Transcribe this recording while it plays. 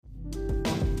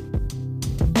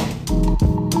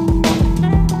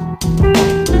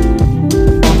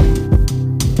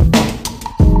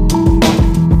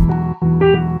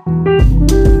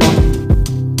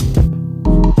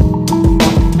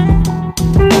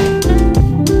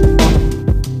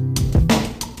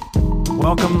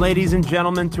ladies and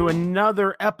gentlemen, to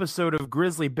another episode of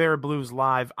Grizzly Bear Blues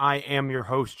Live. I am your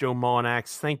host, Joe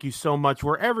Mullinax. Thank you so much,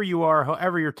 wherever you are,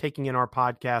 however you're taking in our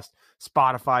podcast,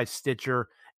 Spotify, Stitcher,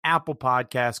 Apple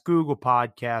Podcasts, Google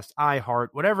Podcasts, iHeart,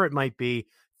 whatever it might be.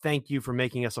 Thank you for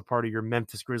making us a part of your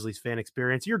Memphis Grizzlies fan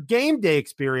experience, your game day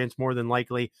experience, more than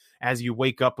likely, as you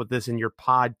wake up with this in your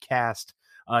podcast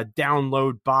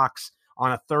download box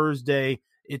on a Thursday.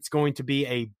 It's going to be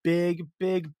a big,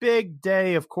 big, big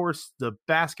day. Of course, the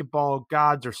basketball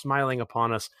gods are smiling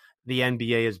upon us. The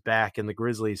NBA is back, and the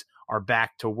Grizzlies are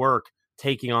back to work,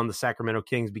 taking on the Sacramento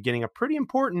Kings, beginning a pretty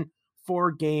important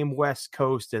 4-game West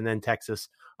Coast and then Texas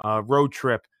road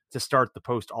trip to start the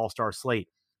post-All-Star slate.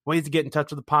 Ways to get in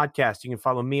touch with the podcast. You can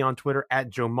follow me on Twitter at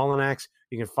Joe Mullinax.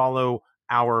 You can follow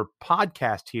our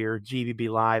podcast here, GBB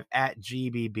Live, at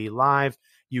GBB Live.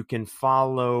 You can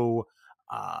follow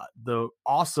the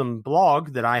awesome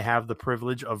blog that I have the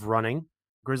privilege of running,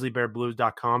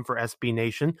 grizzlybearblues.com for SB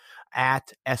Nation,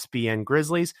 at SBN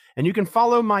Grizzlies. And you can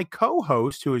follow my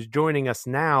co-host, who is joining us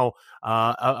now,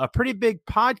 a pretty big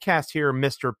podcast here,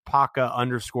 Mr.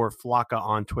 Paka_Flocka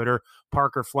on Twitter,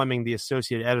 Parker Fleming, the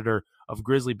associate editor of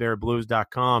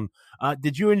grizzlybearblues.com.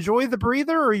 Did you enjoy the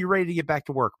breather, or are you ready to get back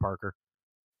to work, Parker?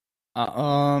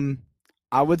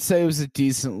 I would say it was a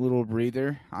decent little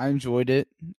breather. I enjoyed it.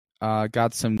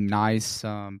 Got some nice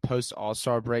post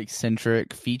All-Star break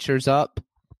centric features up.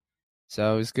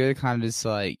 So it was good, kind of just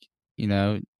like,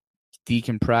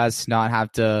 decompress, not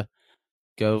have to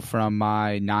go from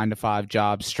my 9-to-5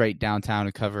 job straight downtown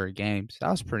to cover a game. So that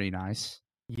was pretty nice.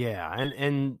 Yeah,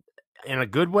 and in a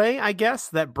good way, I guess,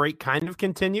 that break kind of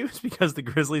continues because the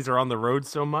Grizzlies are on the road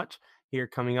so much here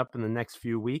coming up in the next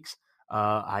few weeks.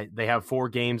 They have 4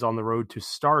 games on the road to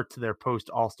start their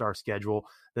post-All-Star schedule.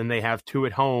 Then they have 2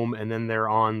 at home, and then they're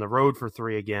on the road for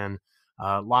 3 again.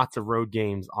 Lots of road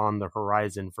games on the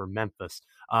horizon for Memphis.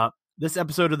 This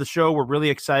episode of the show, we're really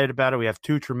excited about it. We have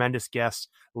 2 tremendous guests.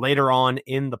 Later on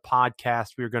in the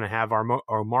podcast, we're going to have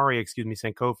Omari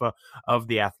Sankofa of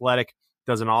The Athletic.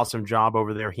 Does an awesome job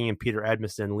over there. He and Peter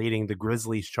Edmiston leading the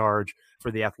Grizzlies charge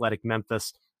for The Athletic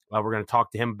Memphis. We're going to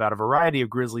talk to him about a variety of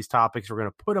Grizzlies topics. We're going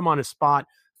to put him on his spot,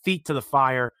 feet to the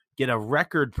fire, get a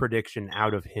record prediction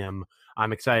out of him.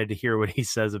 I'm excited to hear what he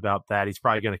says about that. He's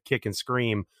probably going to kick and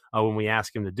scream when we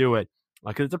ask him to do it,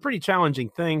 because it's a pretty challenging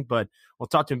thing, but we'll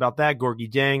talk to him about that,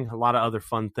 Gorgui Dieng, a lot of other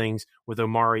fun things with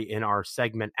Omari in our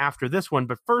segment after this one.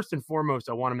 But first and foremost,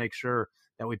 I want to make sure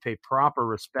that we pay proper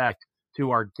respect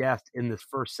to our guest in this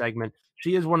first segment.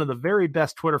 She is one of the very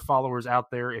best Twitter followers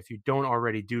out there. If you don't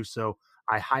already do so,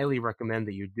 I highly recommend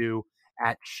that you do,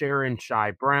 at Sharon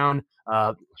Shy Brown.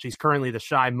 She's currently the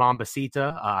Shy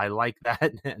Mambasita. I like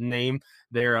that name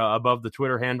there above the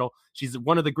Twitter handle. She's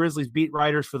one of the Grizzlies beat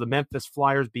writers for the Memphis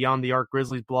Flyers Beyond the Arc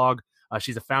Grizzlies blog.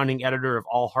 She's a founding editor of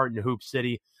All Heart in Hoop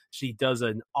City. She does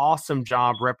an awesome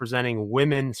job representing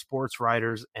women sports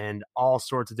writers and all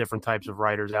sorts of different types of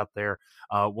writers out there.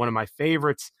 One of my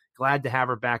favorites. Glad to have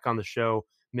her back on the show,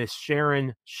 Miss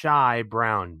Sharon Shy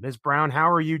Brown. Ms. Brown, how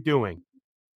are you doing?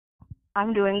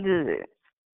 I'm doing good.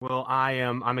 Well,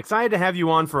 I'm excited to have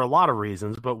you on for a lot of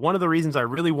reasons, but one of the reasons I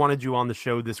really wanted you on the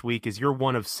show this week is you're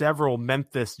one of several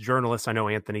Memphis journalists. I know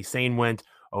Anthony Sane went,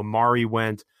 Omari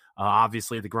went,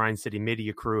 obviously the Grind City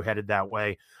Media crew headed that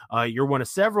way. You're one of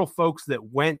several folks that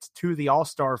went to the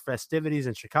All-Star festivities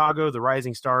in Chicago, the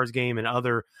Rising Stars game, and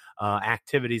other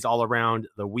activities all around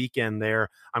the weekend there.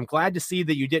 I'm glad to see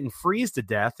that you didn't freeze to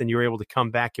death and you were able to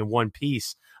come back in one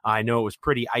piece. I know it was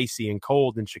pretty icy and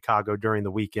cold in Chicago during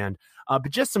the weekend, but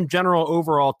just some general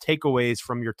overall takeaways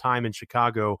from your time in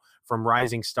Chicago, from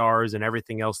Rising Stars and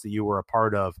everything else that you were a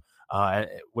part of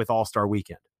with All-Star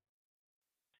Weekend.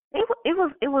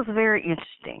 It was very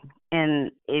interesting, and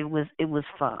it was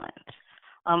fun.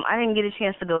 I didn't get a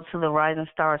chance to go to the Rising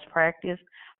Stars practice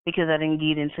because I didn't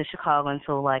get into Chicago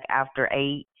until like after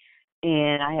 8,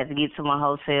 and I had to get to my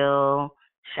hotel,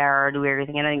 shower, do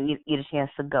everything, and I didn't get a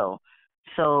chance to go.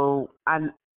 So I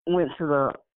went to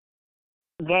the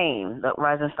game, the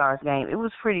Rising Stars game. It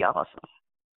was pretty awesome.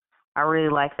 I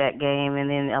really liked that game, and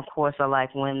then of course I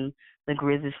liked when the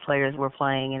Grizzlies players were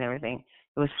playing and everything.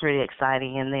 It was pretty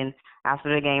exciting, and then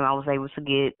after the game I was able to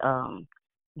get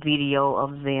video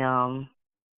of them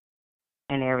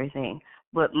and everything.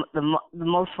 But the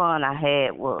most fun I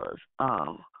had was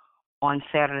on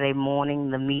Saturday morning,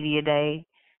 the media day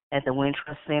at the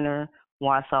Wintrust Center,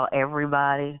 where I saw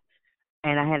everybody.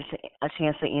 And I had a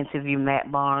chance to interview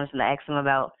Matt Barnes and ask him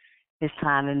about his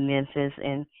time in Memphis.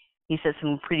 And he said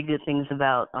some pretty good things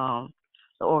about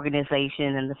the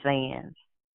organization and the fans.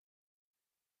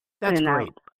 That's great.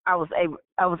 I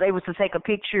was able to take a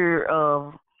picture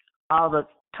of all the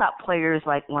top players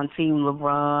like on Team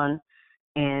LeBron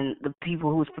and the people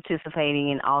who was participating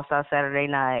in All-Star Saturday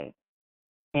Night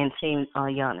and Team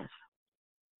Giannis.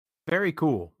 Very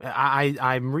cool.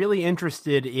 I'm really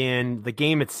interested in the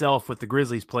game itself with the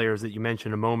Grizzlies players that you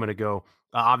mentioned a moment ago.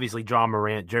 Obviously, Ja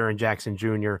Morant, Jaren Jackson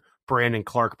Jr., Brandon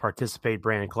Clark participate.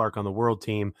 Brandon Clark on the world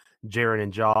team, Jaren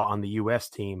and Ja on the U.S.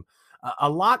 team. A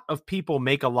lot of people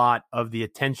make a lot of the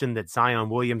attention that Zion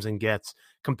Williamson gets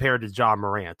compared to Ja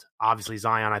Morant. Obviously,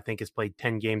 Zion, I think, has played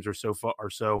 10 games or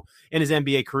so in his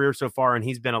NBA career so far, and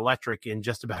he's been electric in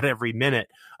just about every minute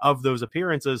of those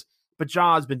appearances. But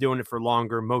Ja's been doing it for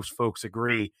longer. Most folks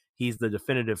agree he's the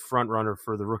definitive frontrunner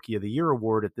for the Rookie of the Year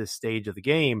award at this stage of the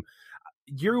game.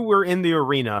 You were in the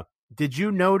arena. Did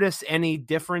you notice any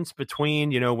difference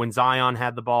between, when Zion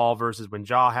had the ball versus when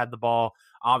Ja had the ball?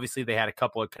 Obviously, they had a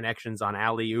couple of connections on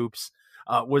alley-oops.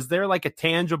 Was there like a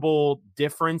tangible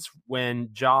difference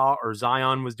when Ja or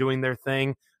Zion was doing their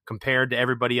thing compared to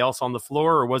everybody else on the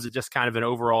floor, or was it just kind of an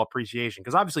overall appreciation?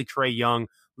 Because obviously Trae Young,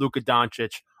 Luka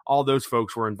Doncic, all those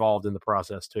folks were involved in the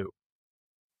process too.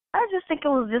 I just think it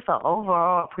was just an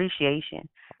overall appreciation.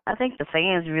 I think the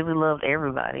fans really loved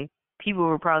everybody. People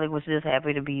was just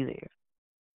happy to be there.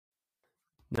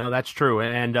 No, that's true.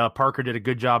 And Parker did a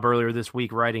good job earlier this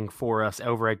week writing for us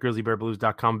over at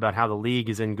grizzlybearblues.com about how the league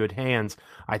is in good hands.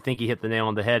 I think he hit the nail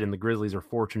on the head, and the Grizzlies are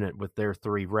fortunate with their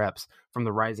 3 reps from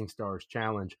the Rising Stars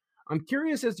Challenge. I'm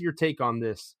curious as to your take on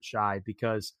this, Shai,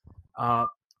 because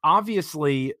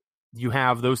obviously you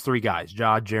have those 3 guys,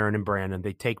 Ja, Jaren, and Brandon.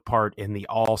 They take part in the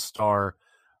All-Star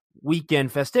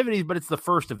weekend festivities, but it's the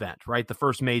first event, right? The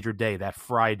first major day, that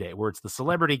Friday, where it's the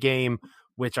celebrity game,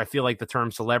 which I feel like the term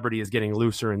celebrity is getting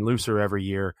looser and looser every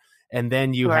year. And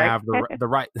then you have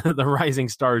the Rising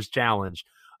Stars Challenge.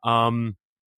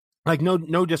 Like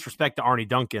no disrespect to Arnie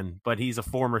Duncan, but he's a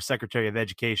former Secretary of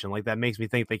Education. Like that makes me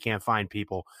think they can't find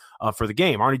people for the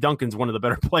game. Arnie Duncan's one of the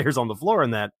better players on the floor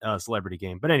in that celebrity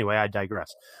game. But anyway, I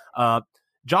digress.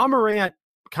 Ja Morant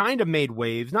kind of made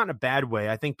waves, not in a bad way.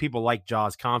 I think people like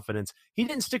Ja's confidence. He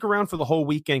didn't stick around for the whole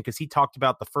weekend because he talked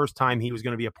about the first time he was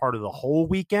going to be a part of the whole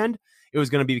weekend, it was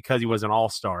going to be because he was an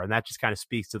all-star. And that just kind of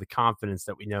speaks to the confidence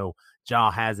that we know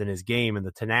Ja has in his game and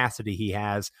the tenacity he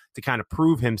has to kind of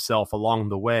prove himself along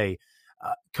the way.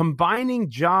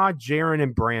 Combining Ja, Jaren,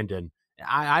 and Brandon,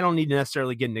 I don't need to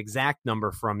necessarily get an exact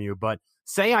number from you, but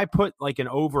say I put like an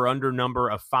over-under number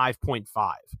of 5.5.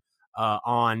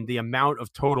 On the amount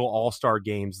of total all-star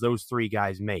games those 3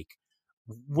 guys make.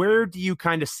 Where do you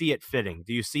kind of see it fitting?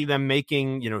 Do you see them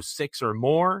making, 6 or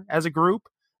more as a group?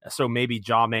 So maybe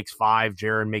Ja makes 5,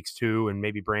 Jaren makes 2, and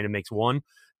maybe Brandon makes 1.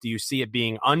 Do you see it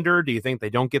being under? Do you think they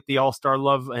don't get the all-star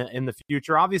love in the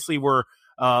future? Obviously, we're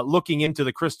looking into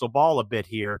the crystal ball a bit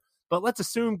here, but let's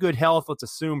assume good health. Let's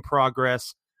assume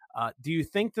progress. Do you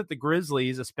think that the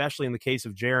Grizzlies, especially in the case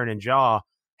of Jaren and Ja,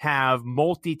 have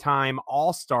multi-time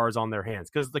all-stars on their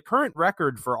hands? Because the current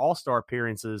record for all-star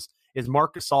appearances is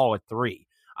Marc Gasol at 3.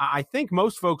 I think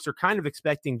most folks are kind of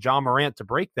expecting Ja Morant to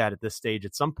break that at this stage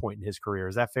at some point in his career.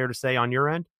 Is that fair to say on your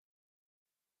end?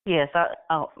 Yes,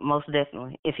 most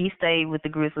definitely. If he stayed with the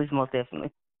Grizzlies, most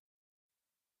definitely.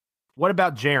 What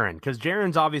about Jaren? Because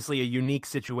Jaren's obviously a unique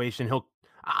situation.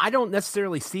 I don't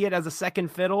necessarily see it as a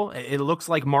second fiddle. It looks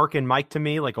like Mark and Mike to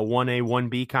me, like a 1A,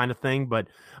 1B kind of thing. But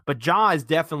Ja is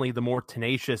definitely the more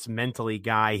tenacious mentally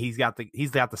guy. He's got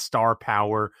the star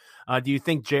power. Do you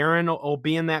think Jaren will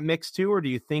be in that mix too, or do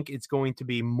you think it's going to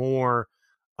be more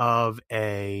of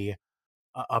a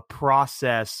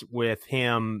process with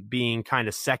him being kind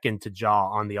of second to Ja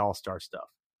on the All-Star stuff?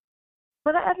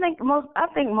 But I think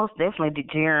most definitely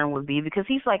Jaren would be, because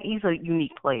he's a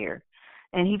unique player.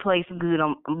 And he plays good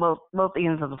on both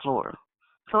ends of the floor.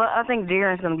 So I think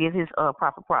Jaren's going to get his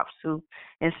proper props too,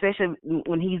 especially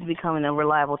when he's becoming a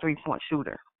reliable 3-point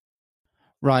shooter.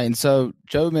 Right, and so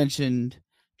Joe mentioned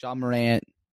Ja Morant,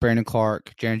 Brandon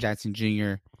Clark, Jaren Jackson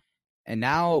Jr., and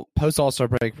now post All-Star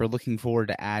break, we're looking forward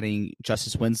to adding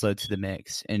Justice Winslow to the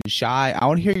mix. And Shai, I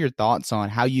want to hear your thoughts on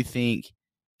how you think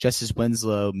Justice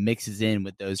Winslow mixes in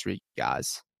with those 3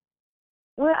 guys.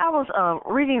 Well, I was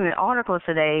reading an article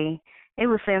today. It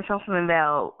was saying something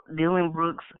about Dillon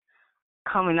Brooks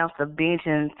coming off the bench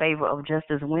in favor of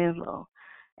Justice Winslow.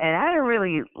 And I didn't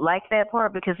really like that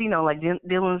part because,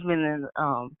 Dillon's been in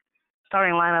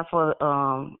starting lineup for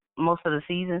most of the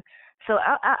season. So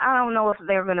I don't know if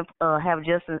they're going to have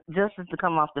Justice to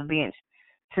come off the bench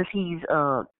since he's,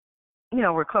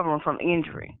 recovering from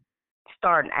injury,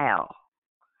 starting out.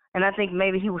 And I think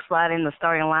maybe he will slide in the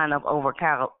starting lineup over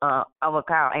Kyle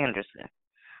Anderson.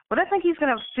 But I think he's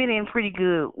going to fit in pretty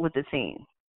good with the team.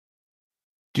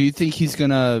 Do you think he's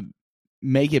going to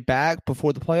make it back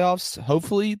before the playoffs?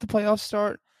 Hopefully the playoffs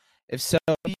start. If so,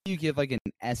 you give like an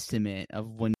estimate of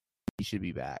when he should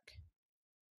be back.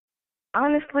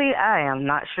 Honestly, I am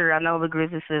not sure. I know the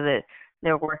Grizzlies said that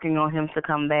they're working on him to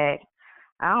come back.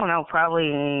 I don't know.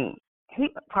 He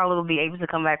probably will be able to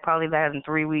come back probably back in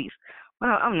 3 weeks. But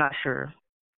I'm not sure.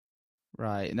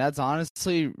 Right, and that's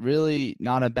honestly really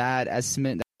not a bad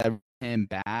estimate that him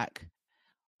back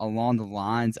along the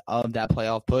lines of that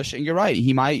playoff push. And you're right,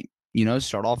 he might,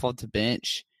 start off the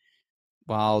bench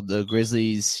while the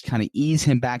Grizzlies kind of ease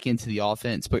him back into the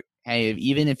offense. But hey,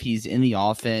 even if he's in the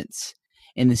offense,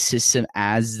 in the system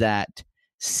as that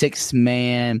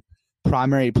six-man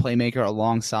primary playmaker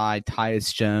alongside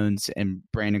Tyus Jones and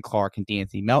Brandon Clark and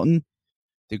D'Anthony Melton,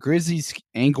 the Grizzlies,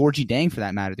 and Gorgie Dang for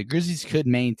that matter, the Grizzlies could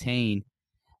maintain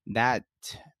that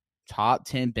top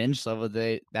 10 bench level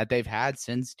that they've had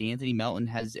since D'Anthony Melton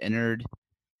has entered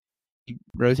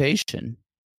rotation.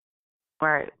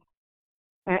 Right.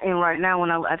 And right now,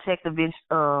 when I check the bench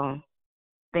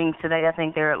thing today, I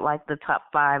think they're at like the top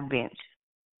 5 bench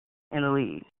in the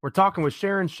league. We're talking with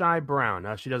Sharon Shai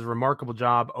Brown. She does a remarkable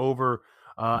job over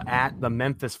at the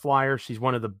Memphis Flyers. She's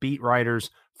one of the beat writers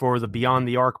for the Beyond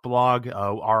the Arc blog.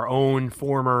 Our own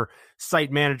former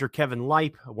site manager, Kevin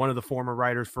Leip, one of the former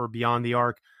writers for Beyond the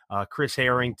Arc, Chris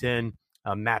Harrington,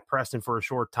 Matt Preston for a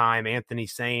short time, Anthony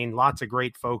Sane. Lots of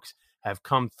great folks have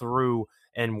come through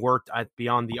and worked at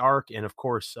Beyond the Arc. And, of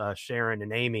course, Sharon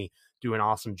and Amy do an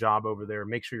awesome job over there.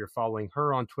 Make sure you're following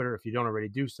her on Twitter if you don't already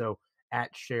do so, at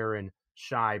Sharon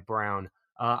Shai Brown.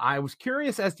 I was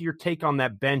curious as to your take on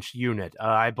that bench unit.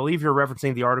 I believe you're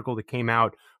referencing the article that came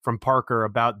out from Parker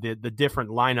about the different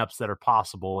lineups that are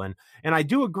possible. And I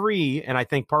do agree, and I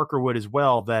think Parker would as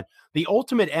well, that the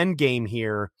ultimate end game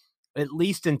here, at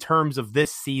least in terms of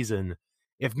this season,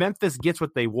 if Memphis gets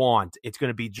what they want, it's going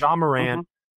to be Ja Morant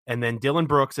and then Dillon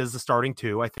Brooks as the starting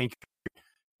 2. I think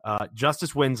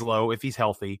Justice Winslow, if he's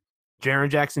healthy, Jaren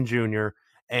Jackson Jr.,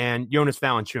 and Jonas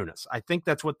Valanciunas. I think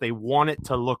that's what they want it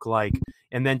to look like.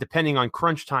 And then depending on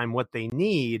crunch time, what they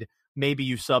need, maybe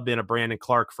you sub in a Brandon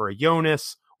Clark for a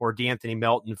Jonas or D'Anthony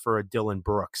Melton for a Dillon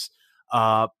Brooks.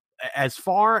 As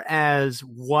far as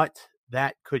what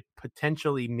that could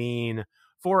potentially mean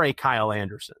for a Kyle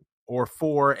Anderson or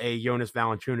for a Jonas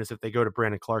Valanciunas if they go to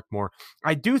Brandon Clark more,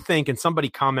 I do think, and somebody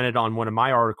commented on one of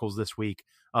my articles this week,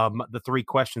 the 3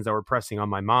 questions that were pressing on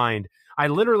my mind, I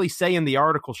literally say in the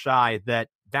article, Shai, that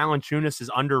Valanciunas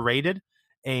is underrated,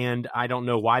 and I don't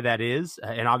know why that is.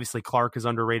 And obviously Clark is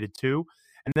underrated too.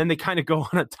 And then they kind of go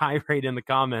on a tirade in the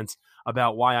comments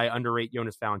about why I underrate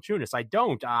Jonas Valanciunas. I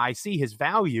don't. I see his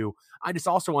value. I just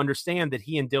also understand that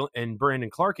he and Brandon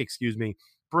Clark,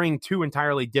 bring 2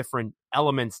 entirely different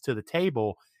elements to the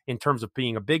table in terms of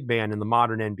being a big man in the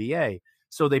modern NBA.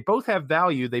 So they both have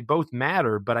value. They both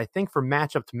matter. But I think for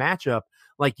matchup to matchup,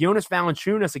 like Jonas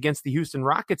Valanciunas against the Houston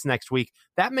Rockets next week,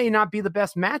 that may not be the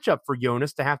best matchup for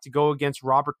Jonas to have to go against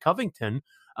Robert Covington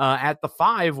at the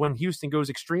 5 when Houston goes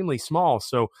extremely small.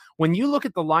 So when you look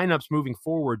at the lineups moving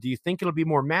forward, do you think it'll be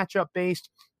more matchup based?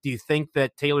 Do you think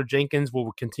that Taylor Jenkins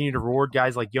will continue to reward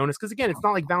guys like Jonas? Because again, it's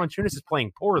not like Valanciunas is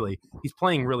playing poorly. He's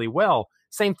playing really well.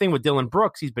 Same thing with Dillon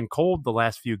Brooks. He's been cold the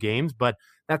last few games, but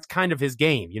that's kind of his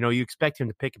game. You expect him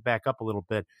to pick it back up a little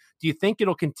bit. Do you think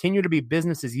it'll continue to be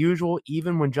business as usual,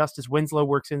 even when Justice Winslow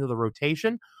works into the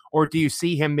rotation? Or do you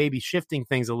see him maybe shifting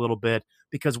things a little bit?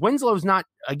 Because Winslow's not,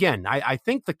 again, I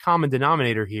think the common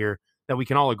denominator here that we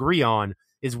can all agree on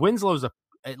is Winslow's,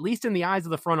 at least in the eyes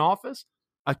of the front office,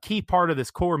 a key part of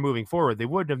this core moving forward. They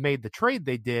wouldn't have made the trade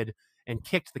they did and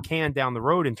kicked the can down the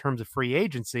road in terms of free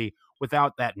agency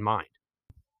without that in mind.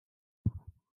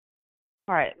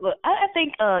 All right. Look, I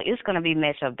think it's going to be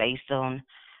matchup based on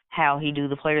how he do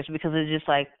the players, because it's just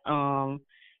like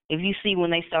if you see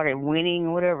when they started winning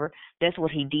or whatever, that's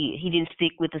what he did. He didn't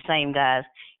stick with the same guys.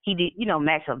 He did,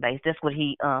 matchup based. That's what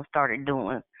he started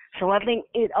doing. So I think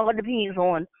it all depends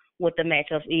on what the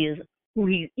matchup is, who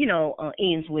he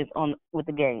ends with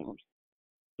the games,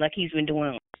 like he's been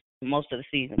doing most of the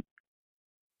season.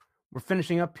 We're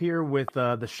finishing up here with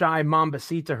the Shy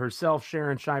Mambasita herself,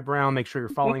 Sharon Shai Brown. Make sure you're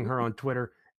following her on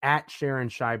Twitter, at Sharon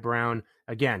Shai Brown.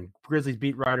 Again, Grizzlies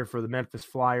beat writer for the Memphis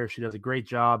Flyers. She does a great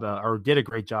job, did a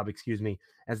great job,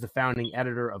 as the founding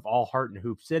editor of All Heart and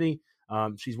Hoop City.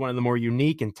 She's one of the more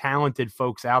unique and talented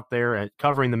folks out there at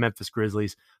covering the Memphis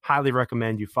Grizzlies. Highly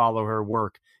recommend you follow her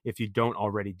work if you don't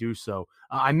already do so.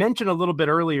 I mentioned a little bit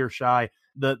earlier, Shai,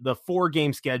 the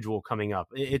 4-game schedule coming up.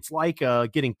 It's like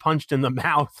getting punched in the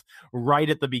mouth right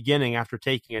at the beginning after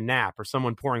taking a nap, or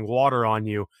someone pouring water on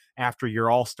you after your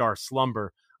all-star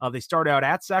slumber. They start out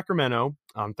at Sacramento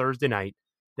on Thursday night.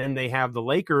 Then they have the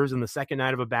Lakers in the second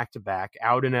night of a back-to-back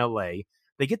out in LA.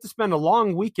 They get to spend a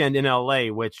long weekend in LA,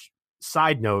 which,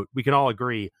 side note, we can all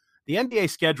agree, the NBA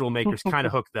schedule makers kind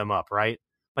of hook them up, right?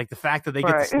 Like the fact that they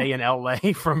get to stay in LA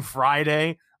from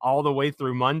Friday all the way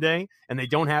through Monday, and they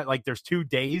don't have, like, there's 2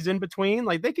 days in between.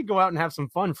 Like, they could go out and have some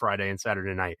fun Friday and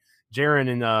Saturday night. Jaron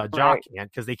and Jock can't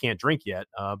because they can't drink yet.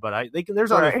 But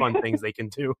there's other fun things they can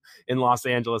do in Los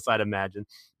Angeles, I'd imagine.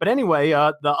 But anyway,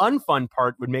 the unfun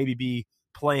part would maybe be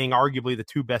playing arguably the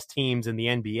 2 best teams in the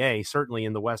NBA, certainly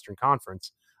in the Western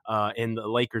Conference, in the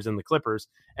Lakers and the Clippers.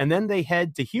 And then they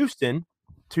head to Houston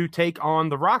to take on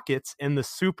the Rockets in the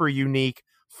super unique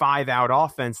 5-out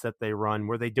offense that they run,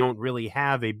 where they don't really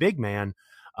have a big man.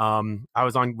 I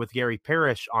was on with Gary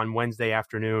Parrish on Wednesday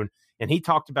afternoon, and he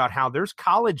talked about how there's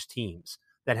college teams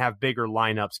that have bigger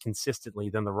lineups consistently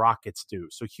than the Rockets do.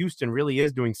 So Houston really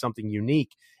is doing something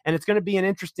unique, and it's going to be an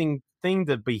interesting thing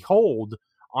to behold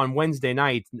on Wednesday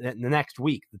night, the next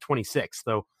week, the 26th.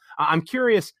 So I'm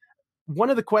curious, one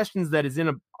of the questions that is in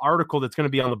an article that's going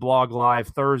to be on the blog live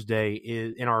Thursday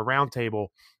is in our roundtable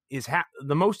is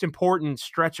the most important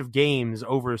stretch of games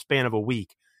over a span of a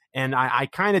week. And I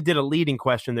kind of did a leading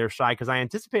question there, Shai, because I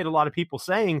anticipate a lot of people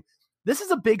saying this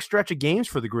is a big stretch of games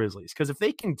for the Grizzlies, because if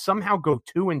they can somehow go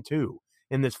 2-2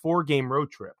 in this 4-game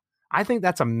road trip, I think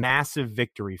that's a massive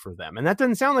victory for them. And that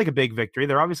doesn't sound like a big victory.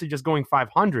 They're obviously just going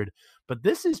 500, but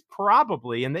this is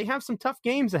probably, and they have some tough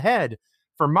games ahead.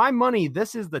 For my money,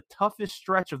 this is the toughest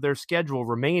stretch of their schedule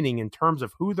remaining in terms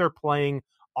of who they're playing,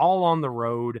 all on the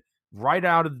road, right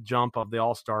out of the jump of the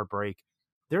All-Star break.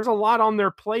 There's a lot on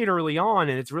their plate early on,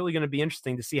 and it's really going to be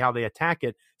interesting to see how they attack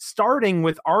it, starting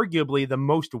with arguably the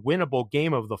most winnable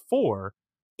game of the 4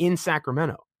 in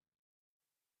Sacramento.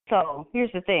 So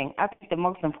here's the thing. I think the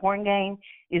most important game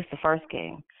is the first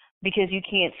game, because you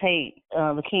can't take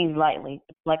the Kings lightly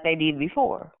like they did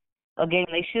before. A game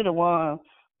they should have won,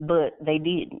 but they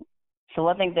didn't. So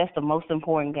I think that's the most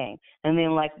important game. And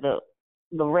then, like, the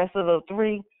rest of the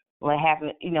 3, what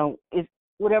happened, it's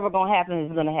whatever going to happen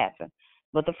is going to happen.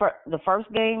 But the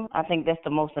first game, I think that's the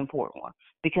most important one,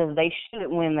 because they should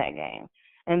win that game.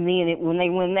 And then when they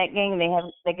win that game,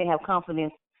 they can have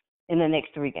confidence in the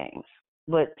next 3 games.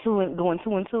 But going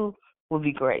 2-2 would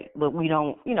be great. But we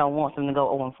don't, want them to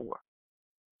go 0-4.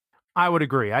 I would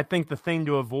agree. I think the thing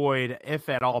to avoid, if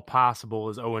at all possible,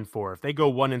 is 0-4. If they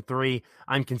go 1-3,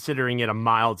 I'm considering it a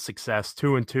mild success.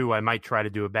 2-2, I might try to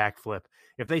do a backflip.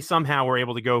 If they somehow were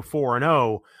able to go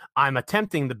 4-0, I'm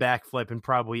attempting the backflip and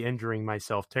probably injuring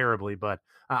myself terribly, but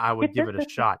I would give it a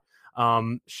shot.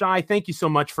 Shai, thank you so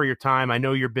much for your time. I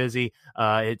know you're busy.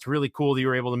 It's really cool that you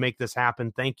were able to make this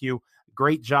happen. Thank you.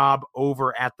 Great job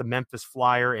over at the Memphis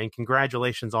Flyer, and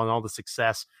congratulations on all the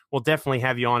success. We'll definitely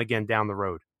have you on again down the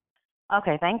road.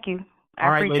 Okay, thank you. All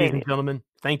right, ladies and gentlemen,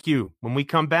 thank you. When we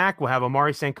come back, we'll have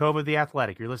Omari Sankova of The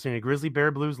Athletic. You're listening to Grizzly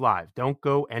Bear Blues Live. Don't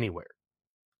go anywhere.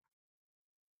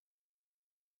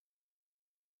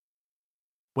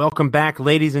 Welcome back,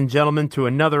 ladies and gentlemen, to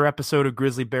another episode of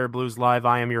Grizzly Bear Blues Live.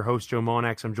 I am your host, Joe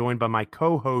Monax. I'm joined by my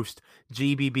co-host,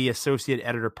 GBB Associate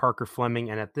Editor Parker Fleming,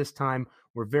 and at this time,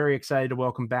 we're very excited to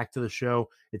welcome back to the show.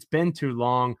 It's been too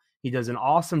long. He does an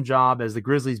awesome job as the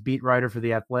Grizzlies beat writer for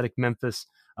The Athletic Memphis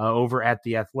over at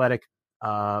The Athletic.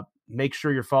 Make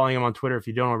sure you're following him on Twitter if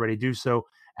you don't already do so,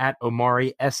 at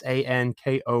Omari,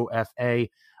 Sankofa.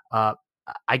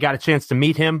 I got a chance to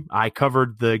meet him. I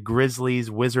covered the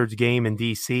Grizzlies-Wizards game in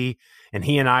D.C., and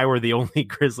he and I were the only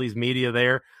Grizzlies media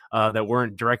there that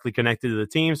weren't directly connected to the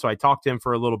team, so I talked to him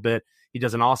for a little bit. He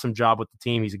does an awesome job with the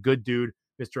team. He's a good dude.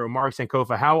 Mr. Omari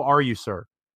Sankofa, how are you, sir?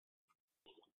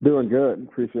 Doing good.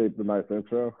 Appreciate the nice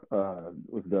intro.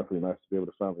 It was definitely nice to be able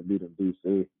to finally meet in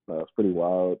D.C. It's pretty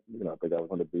wild. I think I was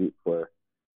on the beat for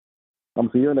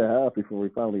almost a year and a half before we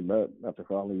finally met after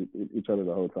following each other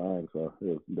the whole time. So it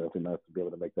was definitely nice to be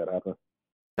able to make that happen.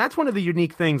 That's one of the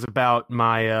unique things about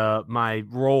my my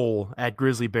role at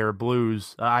Grizzly Bear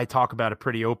Blues. I talk about it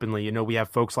pretty openly. We have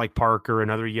folks like Parker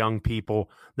and other young people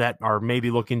that are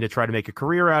maybe looking to try to make a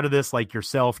career out of this, like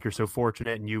yourself. You're so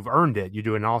fortunate and you've earned it. You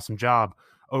do an awesome job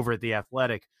over at The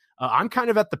Athletic. I'm kind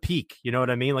of at the peak, you know what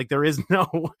I mean? Like, there is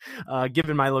no,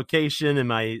 given my location and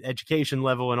my education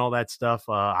level and all that stuff,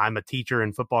 I'm a teacher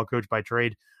and football coach by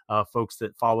trade. Folks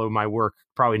that follow my work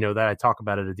probably know that. I talk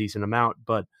about it a decent amount,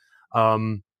 but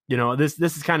this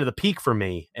is kind of the peak for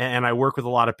me. And I work with a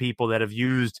lot of people that have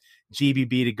used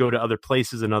GBB to go to other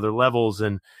places and other levels.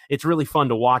 And it's really fun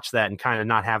to watch that and kind of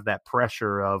not have that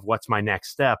pressure of what's my next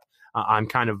step. I'm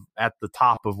kind of at the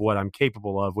top of what I'm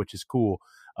capable of, which is cool.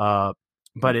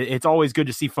 But it's always good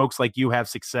to see folks like you have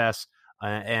success.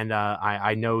 And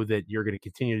I know that you're going to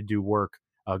continue to do work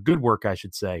Good work, I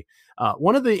should say.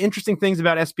 One of the interesting things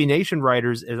about SB Nation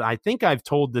writers is, I think I've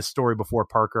told this story before,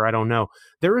 Parker, I don't know.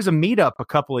 There was a meetup a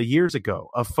couple of years ago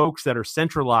of folks that are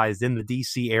centralized in the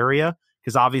D.C. area,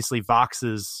 because obviously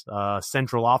Vox's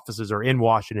central offices are in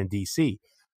Washington, D.C.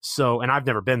 So, and I've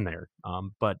never been there,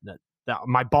 but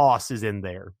my boss is in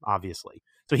there, obviously.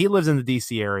 So he lives in the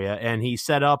D.C. area, and he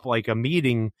set up like a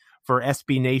meeting for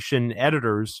SB Nation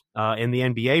editors in the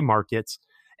NBA markets.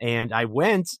 And I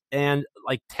went, and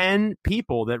like 10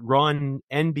 people that run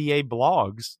NBA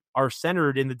blogs are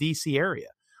centered in the DC area.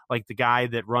 Like the guy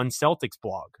that runs Celtics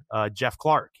blog, Jeff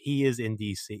Clark, he is in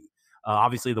DC.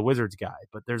 Obviously the Wizards guy,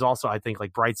 but there's also, I think,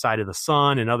 like Bright Side of the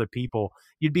Sun and other people.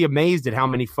 You'd be amazed at how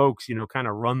many folks, kind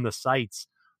of run the sites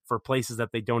for places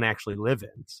that they don't actually live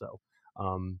in. So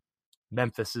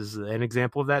Memphis is an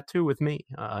example of that too with me,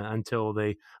 until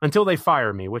they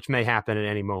fire me, which may happen at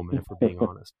any moment if we're being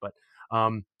honest. But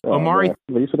Omari,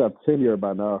 you should have tenure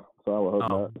by now, so I would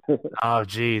hope not. Oh,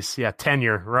 geez, yeah,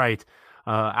 tenure, right?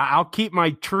 I'll keep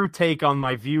my true take on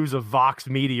my views of Vox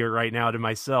Media right now to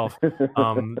myself.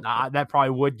 That probably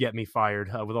would get me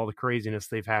fired with all the craziness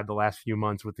they've had the last few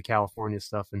months with the California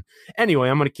stuff. And anyway,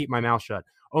 I'm going to keep my mouth shut.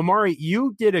 Omari,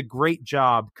 you did a great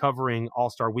job covering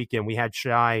All-Star Weekend. We had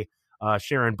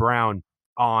Sharon Brown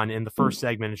on in the first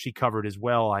segment, and she covered as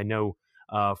well, I know,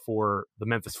 for the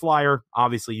Memphis Flyer.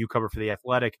 Obviously, you covered for the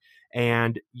Athletic,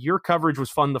 and your coverage was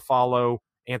fun to follow.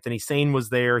 Anthony Sane was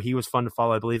there. He was fun to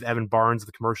follow. I believe Evan Barnes of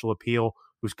the Commercial Appeal,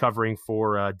 who's covering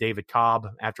for David Cobb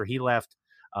after he left,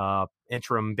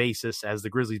 interim basis as the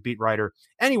Grizzlies beat writer.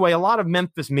 Anyway, a lot of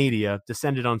Memphis media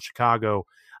descended on Chicago.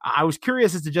 I was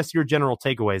curious as to just your general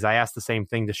takeaways. I asked the same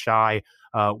thing to Shai,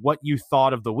 what you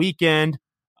thought of the weekend,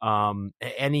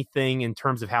 anything in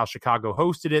terms of how Chicago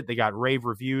hosted it. They got rave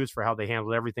reviews for how they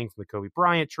handled everything from the Kobe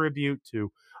Bryant tribute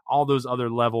to all those other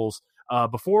levels.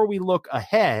 Before we look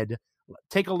ahead,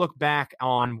 take a look back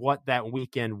on what that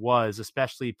weekend was,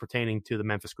 especially pertaining to the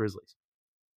Memphis Grizzlies.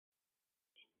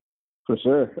 For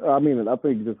sure. I mean, I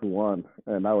think just one,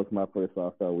 and that was my first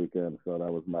All-Star weekend, so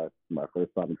that was my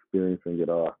first time experiencing it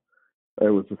all. It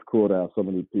was just cool to have so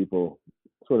many people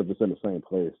sort of just in the same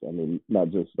place. I mean,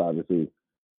 not just obviously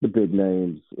the big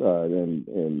names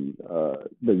in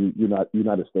the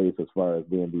United States as far as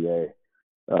the NBA.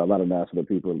 A lot of national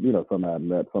people, some I hadn't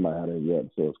met, some I hadn't yet,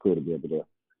 so it's cool to be able to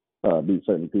meet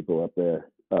certain people up there.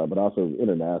 But also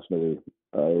internationally,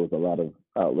 it was a lot of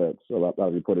outlets, a lot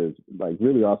of reporters. Like,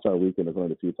 really, All-Star Weekend is one of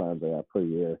the few times they have per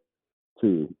year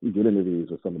to get interviews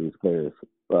with some of these players.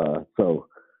 So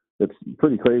it's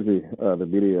pretty crazy, the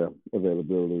media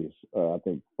availabilities. I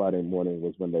think Friday morning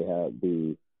was when they had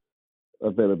the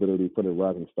availability for the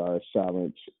Rising Stars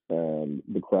Challenge, and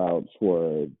the crowds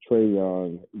for Trae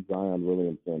Young, Zion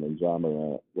Williamson, and Ja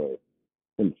Morant were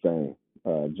insane.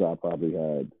 Ja probably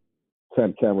had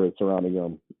 10 cameras surrounding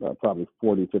him, probably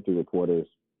 40, 50 reporters.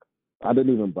 I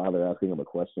didn't even bother asking him a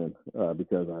question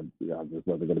because I just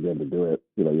wasn't going to be able to do it.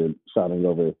 You're shouting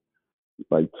over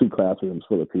like 2 classrooms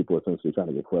full of people essentially trying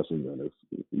to get questions in.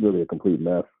 It's really a complete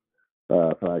mess.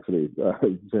 So actually,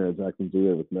 Jaren Jackson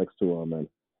Jr. was next to him, and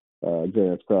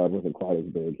Jaren's crowd wasn't quite as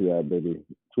big. He had maybe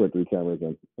 2 or 3 cameras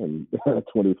and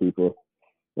 20 people.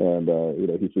 And,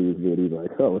 he sees me and he's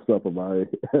like, "Oh, what's up, Omari?"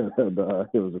 And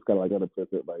it was just kind of like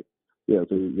unattended, like, "Yeah,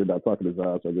 so you're not talking to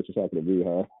Zion, so I guess you're talking to me,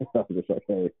 huh?" I was just like,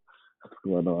 "Hey, what's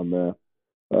going on there?"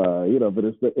 But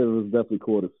it was definitely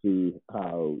cool to see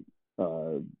how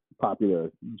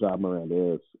popular Ja Morant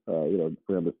is,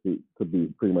 for him to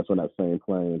be pretty much on that same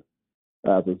plane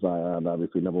as a Zion,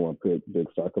 obviously number 1 pick,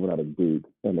 big star coming out of Duke,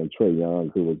 and then Trae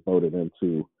Young, who was voted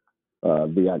into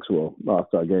the actual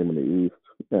All-Star game in the East,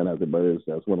 and as emerged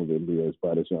as one of the NBA's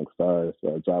brightest young stars.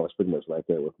 Ja was pretty much right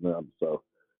there with them. So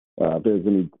if there's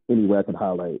any way I can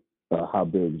highlight how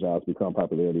big Ja's become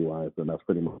popularity-wise, then that's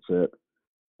pretty much it.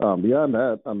 Beyond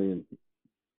that, I mean,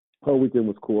 whole weekend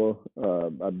was cool.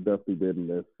 I definitely did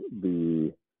miss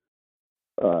the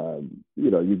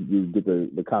you get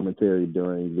the commentary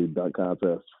during the dunk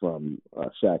contest from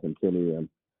Shaq and Kenny and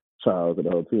Charles and the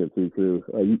whole TNT crew.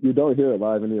 You don't hear it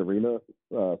live in the arena,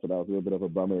 so that was a little bit of a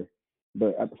bummer.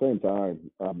 But at the same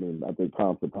time, I mean, I think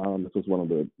pound for pound, this was one of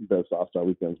the best All-Star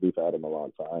weekends we've had in a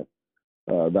long time.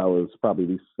 That was probably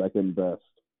the second best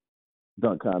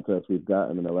dunk contest we've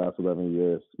gotten in the last 11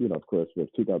 years. Of course, with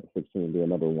 2016 being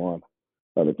number 1.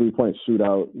 The 3-point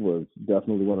shootout was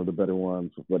definitely one of the better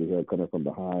ones with Buddy Hield coming from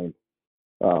behind.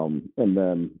 And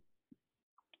then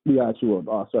the actual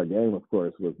All-Star game, of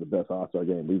course, was the best All-Star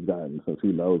game we've gotten since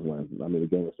who knows when. I mean, the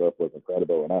game itself was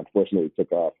incredible. And I unfortunately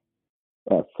took off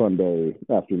Sunday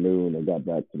afternoon and got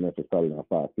back to Memphis probably around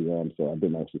 5 p.m., so I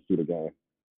didn't actually see the game.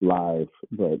 live.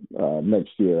 But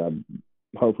next year, I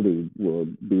hopefully will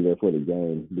be there for the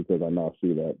game because I now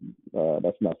see that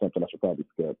that's not something I should probably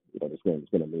skip. This game is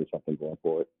going to mean something going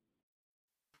forward.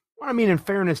 Well, I mean, in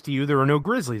fairness to you, there are no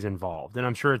Grizzlies involved, and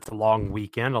I'm sure it's a long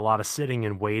weekend, a lot of sitting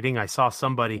and waiting. I saw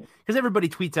somebody, because everybody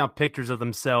tweets out pictures of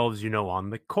themselves, on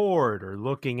the court or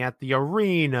looking at the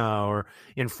arena or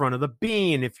in front of the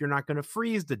bean if you're not going to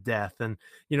freeze to death. And,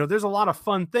 there's a lot of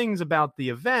fun things about the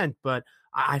event, but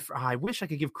I wish I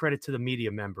could give credit to the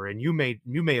media member, and you may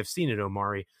have seen it,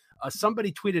 Omari.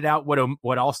 Somebody tweeted out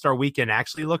what All-Star Weekend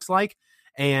actually looks like.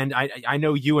 And I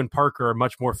know you and Parker are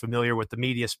much more familiar with the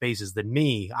media spaces than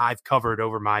me. I've covered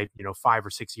over my 5 or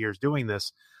 6 years doing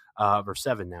this, or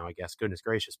 7 now, I guess. Goodness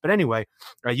gracious! But anyway,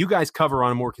 you guys cover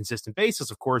on a more consistent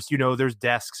basis. Of course, there's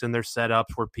desks and there's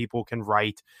setups where people can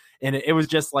write, and it was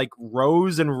just like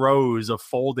rows and rows of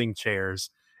folding chairs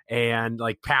and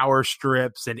like power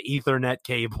strips and Ethernet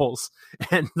cables.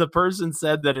 And the person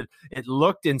said that it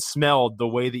looked and smelled the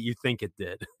way that you think it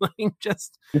did. Like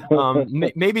just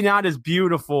maybe not as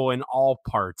beautiful in all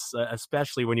parts,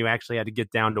 especially when you actually had to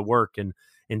get down to work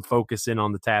and focus in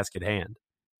on the task at hand.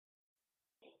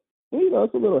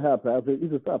 It's a little haphazard. You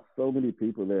just have so many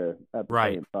people there at the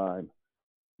same time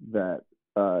that,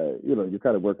 you're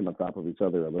kind of working on top of each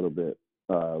other a little bit.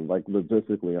 Like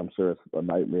logistically, I'm sure it's a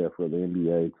nightmare for the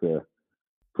NBA to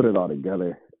put it all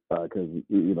together because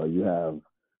you have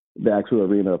the actual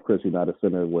arena of Chris United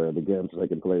Center where the games are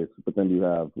taking place, but then you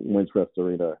have Wintrust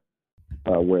Arena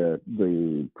where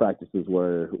the practices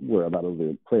were, where a lot of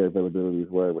the player availabilities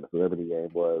were, where the celebrity game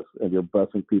was, and you're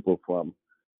busing people from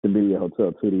the media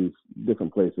hotel to these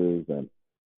different places. And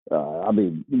I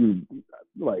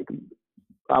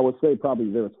would say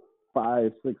probably there's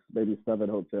 5, 6, maybe 7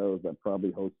 hotels that probably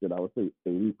hosted, I would say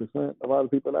 80% of all the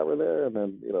people that were there. And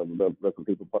then, the rest of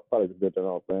the people probably just did their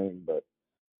own thing. But,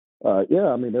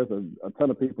 there's a ton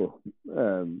of people.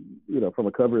 And, from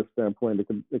a coverage standpoint, it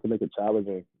can make it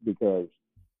challenging because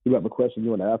you have a question you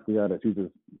want to ask the guy that you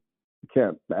just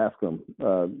can't ask them,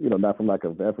 not from lack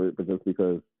of effort, but just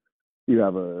because you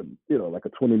have a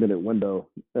 20-minute window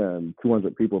and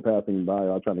 200 people passing by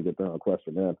all trying to get their own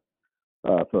question in.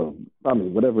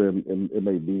 Whatever it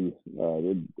may be,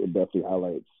 it definitely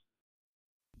highlights.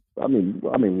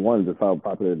 One, just how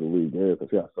popular the league is.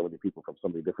 If you have so many people from so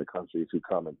many different countries who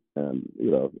come and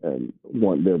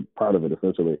want they're part of it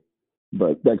essentially.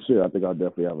 But next year, I think I'll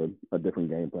definitely have a different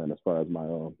game plan as far as my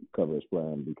own coverage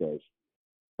plan because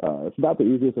it's not the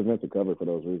easiest event to cover for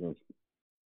those reasons.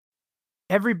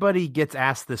 Everybody gets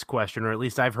asked this question, or at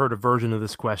least I've heard a version of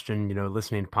this question,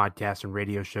 listening to podcasts and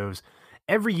radio shows.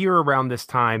 Every year around this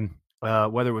time,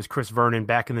 whether it was Chris Vernon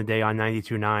back in the day on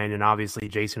 92.9, and obviously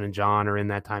Jason and John are in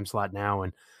that time slot now,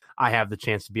 and I have the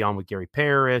chance to be on with Gary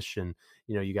Parrish, and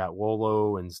you got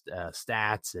Wolo and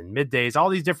Stats and Middays, all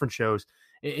these different shows.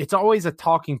 It's always a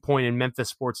talking point in Memphis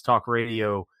sports talk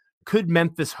radio. Could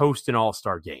Memphis host an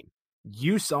all-star game?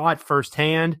 You saw it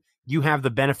firsthand. You have the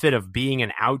benefit of being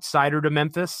an outsider to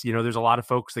Memphis. There's a lot of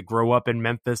folks that grow up in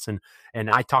Memphis, and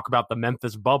I talk about the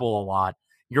Memphis bubble a lot.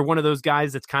 You're one of those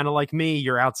guys that's kind of like me.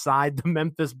 You're outside the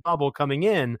Memphis bubble coming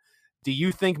in. Do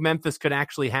you think Memphis could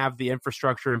actually have the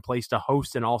infrastructure in place to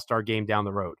host an all-star game down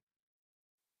the road?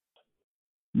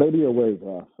 Maybe a ways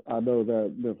off. I know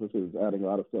that Memphis is adding a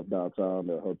lot of stuff downtown.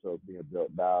 There are hotels being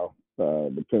built now.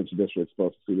 The Pinch District is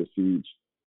supposed to see the siege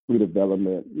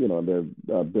redevelopment.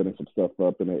 They're building some stuff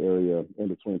up in the area in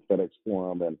between FedEx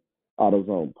Forum and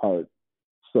AutoZone Park.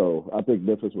 So I think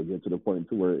Memphis will get to the point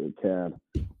to where it can.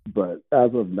 But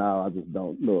as of now, I just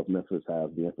don't know if Memphis has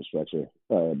the infrastructure.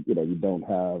 You don't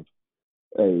have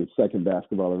a second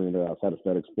basketball arena outside of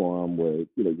FedEx Forum where,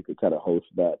 you could kind of host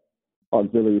that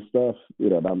auxiliary stuff. I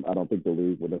don't think the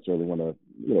league would necessarily want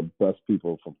to, bus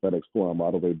people from FedEx Forum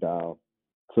all the way down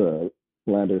to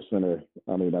Landers Center.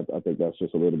 I think that's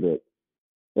just a little bit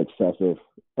excessive.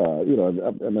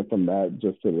 And then from that,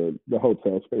 just to the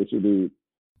hotel space you need.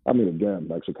 Again,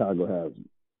 like Chicago has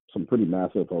some pretty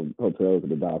massive hotels in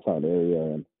the downtown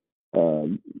area,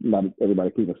 and not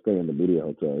everybody can even stay in the media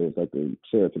hotel. It's like the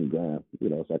Sheraton Grand.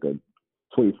 It's like a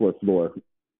 24th floor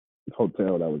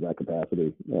hotel that was at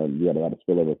capacity, and you had a lot of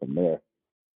spillover from there.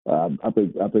 I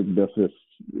think this just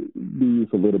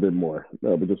needs a little bit more.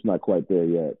 We're just not quite there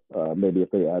yet. Maybe if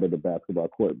they added a basketball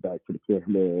court back to the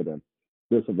pyramid and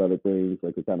there's some other things,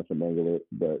 they could kind of finagle it.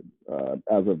 But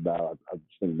as of now, I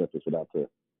just think Memphis would have to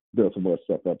build some more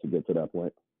stuff up to get to that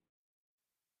point.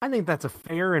 I think that's a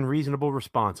fair and reasonable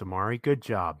response, Omari. Good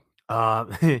job.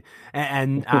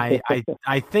 And I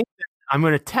think that I'm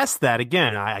going to test that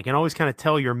again. I can always kind of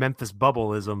tell your Memphis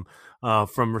bubbleism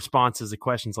from responses to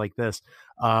questions like this.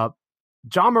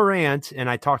 Ja Morant, and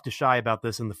I talked to Shai about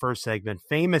this in the first segment,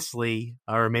 famously,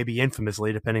 or maybe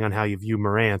infamously, depending on how you view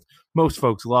Morant, most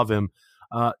folks love him,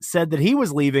 said that he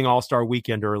was leaving All-Star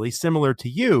Weekend early, similar to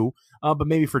you, but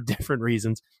maybe for different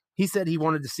reasons. He said he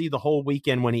wanted to see the whole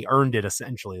weekend when he earned it,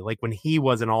 essentially, like when he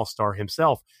was an All-Star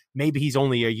himself. Maybe he's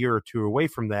only a year or two away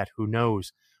from that. Who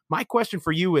knows? My question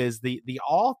for you is the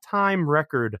all-time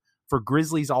record for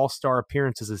Grizzlies All-Star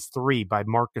appearances is 3 by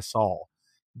Marc Gasol.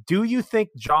 Do you think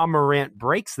Ja Morant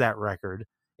breaks that record?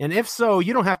 And if so,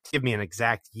 you don't have to give me an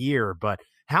exact year, but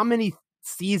how many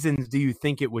seasons do you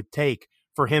think it would take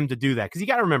for him to do that? Because you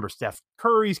got to remember, Steph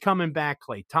Curry's coming back,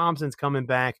 Klay Thompson's coming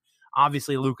back.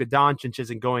 Obviously, Luka Doncic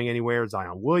isn't going anywhere.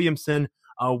 Zion Williamson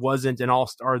wasn't an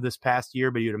all-star this past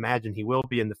year, but you'd imagine he will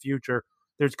be in the future.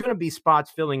 There's going to be spots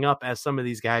filling up as some of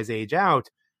these guys age out.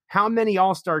 How many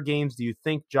all-star games do you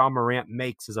think Ja Morant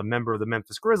makes as a member of the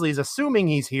Memphis Grizzlies, assuming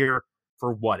he's here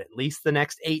for what, at least the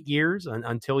next 8 years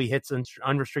until he hits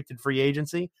unrestricted free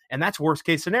agency? And that's worst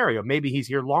case scenario. Maybe he's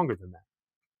here longer than that.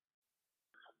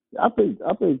 I think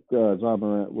Ja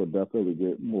Morant would definitely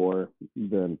get more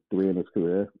than 3 in his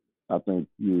career. I think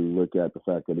you look at the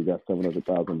fact that he got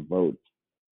 700,000 votes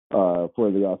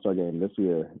for the All-Star game this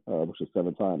year, which is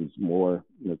 7 times more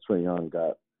than Trae Young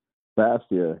got last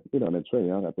year. And then Trae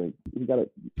Young, I think he got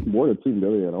it more than 2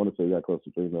 million. I want to say he got close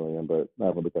to 3 million, but I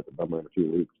haven't looked at the number in a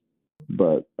few weeks.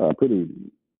 But pretty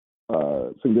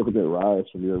significant rise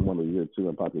from year 1 to year 2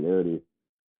 in popularity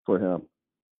for him.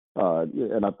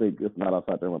 And I think it's not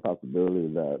outside the possibility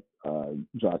that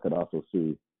Ja could also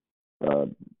see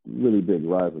really big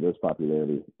rise of this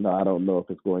popularity. Now, I don't know if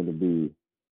it's going to be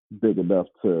big enough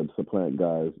to supplant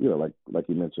guys, like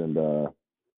you mentioned,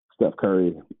 Steph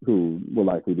Curry, who will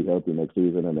likely be healthy next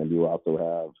season, and then you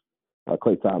also have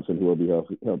Klay Thompson, who will be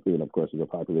healthy, and of course, he's a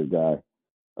popular guy.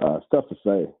 It's tough to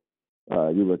say.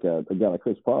 You look at a guy like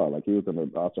Chris Paul, like he was in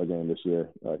the All-Star game this year.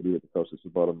 He was the coach's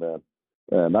voting man.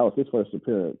 And that was his first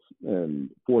appearance in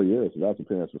 4 years. His last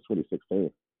appearance was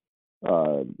 2016.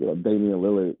 Damian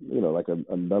Lillard, like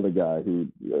another guy who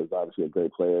is obviously a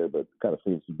great player, but kind of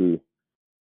seems to be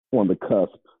on the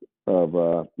cusp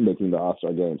of making the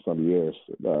All-Star game some years.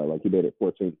 Like he did it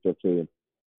 14, 15,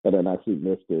 and then actually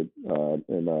missed it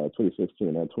in 2016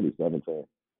 and 2017.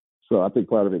 So I think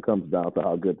part of it comes down to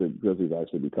how good the Grizzlies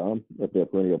actually become. If they're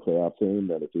plenty of playoff team,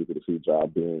 then it's easy to see Ja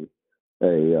being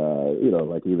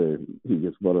like either he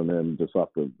gets voted in just off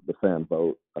the fan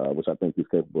vote, which I think he's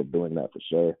capable of doing that for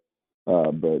sure.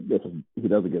 But if he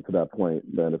doesn't get to that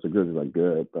point, then if the Grizzlies are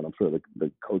good, then I'm sure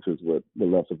the coaches would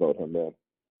love to vote him in.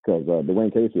 Because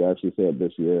Dwayne Casey actually said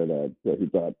this year that he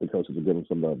thought the coaches would give him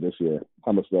some love this year.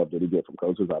 How much love did he get from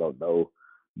coaches? I don't know,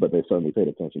 but they certainly paid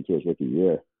attention to his rookie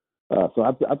year. So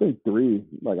I think 3,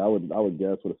 like I would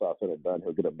guess with the all said and done,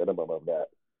 he'll get a minimum of that.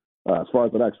 As far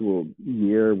as an actual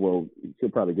year, well, he'll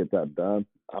probably get that done.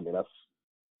 I mean,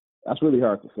 that's really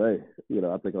hard to say.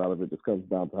 I think a lot of it just comes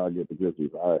down to how good the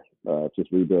Grizzlies are.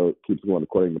 Just rebuild, keeps going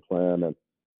according to plan, and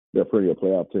they're pretty a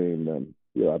playoff team. And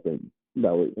I think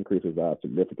that would increase his odds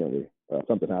significantly. If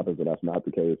something happens and that's not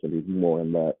the case, and he's more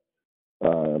in that,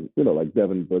 like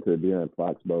Devin Booker, De'Aaron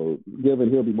Fox mode, given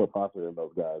he'll be more popular than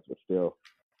those guys, but still.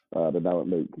 Then that would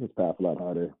make his path a lot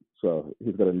harder. So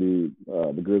he's going to need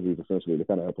the Grizzlies essentially to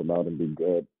kind of help him out and be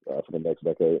good for the next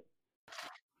decade.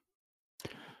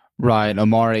 Right,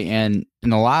 Omari. And in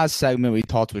the last segment, we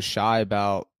talked with Shai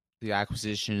about the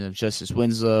acquisition of Justice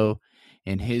Winslow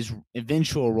and his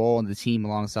eventual role in the team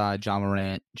alongside Ja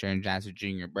Morant, Jaren Jackson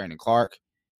Jr., Brandon Clarke.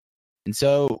 And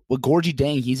so with Gorgui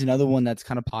Dieng, he's another one that's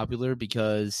kind of popular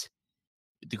because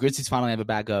the Grizzlies finally have a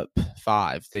backup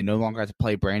 5. They no longer have to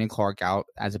play Brandon Clarke out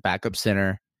as a backup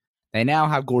center. They now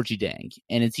have Gorgui Dieng.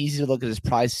 And it's easy to look at his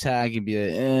price tag and be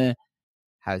like,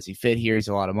 how does he fit here? He's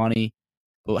a lot of money.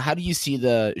 But how do you see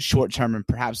the short-term and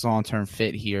perhaps long-term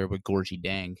fit here with Gorgui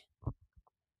Dieng?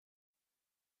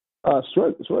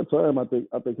 Short term, I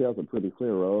think he has a pretty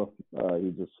clear role.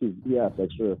 He has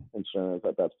extra insurance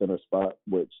at that center spot,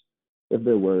 which if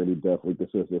there were any definitely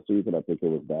consists this season, I think it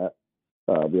was that.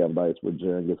 We have nights where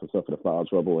Jaren gets himself into foul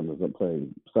trouble and ends up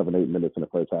playing 7-8 minutes in the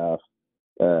first half.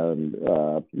 And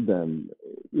then,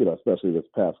 especially this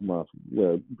past month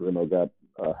where Bruno got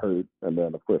hurt and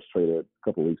then, of course, traded a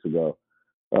couple weeks ago.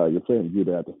 You're playing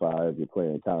Yuta at the 5, you're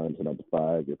playing Collington at the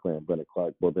 5, you're playing Brandon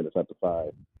Clarke 4 minutes at the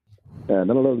 5. And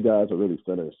none of those guys are really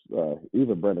centers.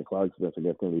 Even Brandon Clarke's been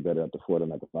significantly better at the 4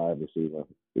 than at the 5 this season.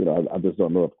 I just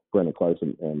don't know if Brandon Clarke's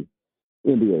and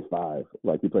NBA 5,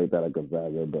 like he played that at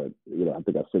Gonzaga, but I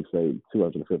think at 6'8",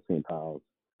 215 pounds,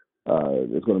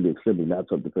 it's going to be extremely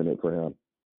matchup dependent for him.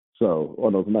 So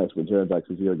on those nights when Jaren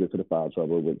Jackson Jr. gets into foul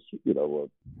trouble, which will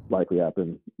likely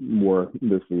happen more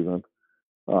this season,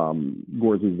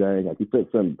 Gorgui Dieng, like he fits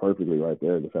in perfectly right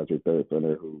there, just as your third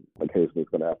center who occasionally is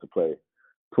going to have to play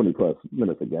 20-plus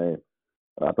minutes a game.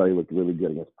 I thought he looked really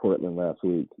good against Portland last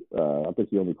week. I think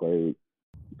he only played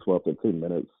 12 to 15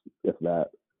 minutes, if that.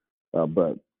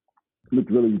 But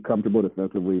looked really comfortable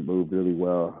defensively, moved really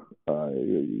well.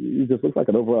 He just looks like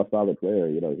an overall solid player.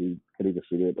 You know, he can even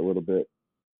shoot it a little bit.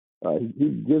 He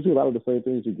gives you a lot of the same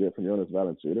things you get from Jonas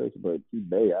Valanciunas, but he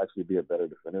may actually be a better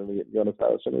defender than Jonas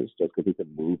Valanciunas just because he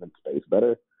can move in space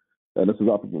better. And this is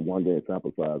off of a one-game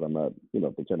sample size. I'm not,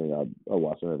 pretending I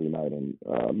watch him every night in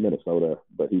Minnesota,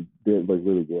 but he did look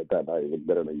really good that night. He looked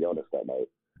better than Jonas that night.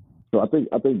 So I think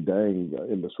Dang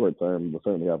in the short term will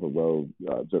certainly have a role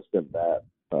just in that.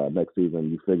 Next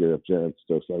season, you figure if Jaren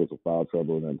still struggles with foul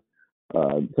trouble, then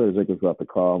Terry Jenkins will have to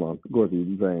call on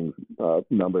Gorgui Dieng's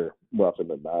number more often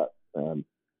than not. And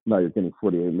now you're getting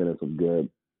 48 minutes of good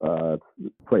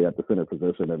play at the center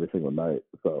position every single night.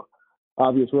 So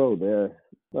obvious role there.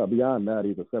 Beyond that,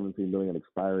 he's a $17 million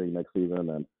expiring next season,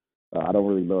 and I don't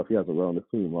really know if he has a role in this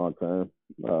team long term.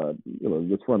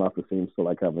 This front office seems to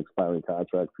like having expiring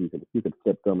contracts. You could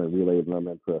flip them and relay them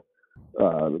into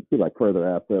like further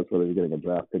assets, whether you're getting a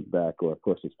draft pick back or, of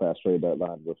course, this past trade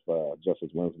deadline with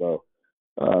Justice Winslow.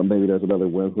 Maybe there's another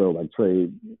Winslow like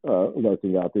trade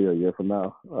lurking out there a year from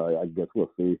now. I guess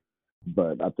we'll see.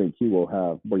 But I think he will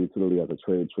have more utility as a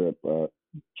trade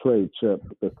chip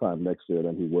this time next year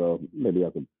than he will maybe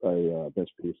as a bench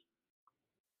piece.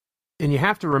 And you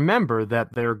have to remember that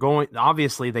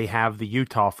obviously they have the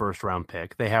Utah first round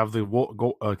pick. They have the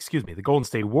Golden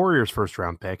State Warriors first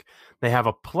round pick. They have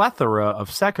a plethora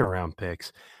of second round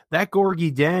picks. That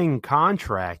Gorgui Dieng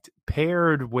contract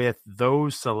paired with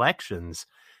those selections,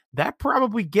 that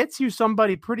probably gets you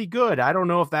somebody pretty good. I don't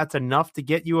know if that's enough to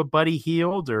get you a Buddy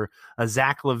Hield or a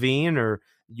Zach LaVine, or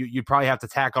you'd probably have to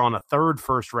tack on a third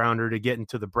first rounder to get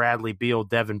into the Bradley Beal,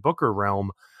 Devin Booker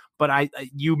realm. But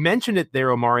you mentioned it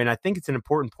there, Omari, and I think it's an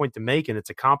important point to make, and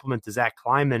it's a compliment to Zach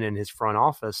Kleiman and his front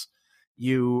office.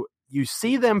 You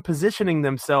see them positioning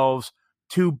themselves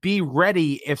to be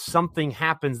ready if something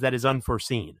happens that is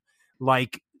unforeseen.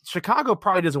 Like Chicago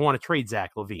probably doesn't want to trade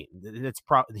Zach LaVine.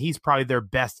 He's probably their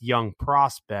best young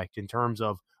prospect in terms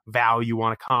of value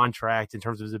on a contract, in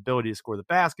terms of his ability to score the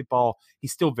basketball.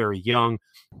 He's still very young.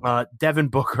 Devin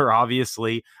Booker,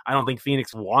 obviously, I don't think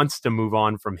Phoenix wants to move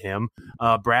on from him.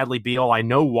 Bradley Beal, I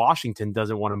know Washington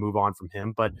doesn't want to move on from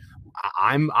him, but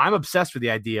I'm obsessed with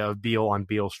the idea of Beal on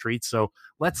Beal Street. So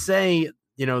let's say,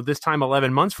 this time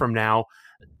 11 months from now,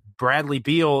 Bradley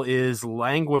Beal is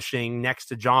languishing next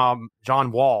to John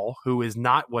Wall, who is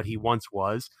not what he once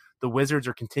was. The Wizards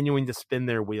are continuing to spin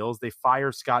their wheels. They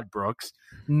fire Scott Brooks.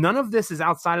 None of this is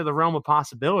outside of the realm of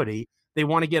possibility. They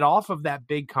want to get off of that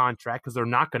big contract because they're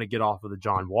not going to get off of the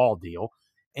John Wall deal.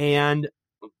 And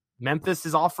Memphis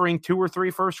is offering 2 or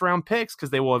 3 first-round picks because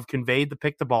they will have conveyed the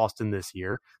pick to Boston this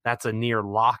year. That's a near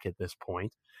lock at this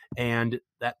point. And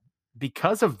that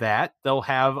because of that, they'll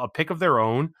have a pick of their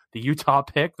own, the Utah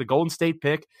pick, the Golden State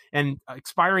pick, and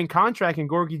expiring contract in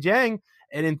Gorgui Dieng.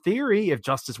 And in theory, if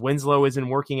Justice Winslow isn't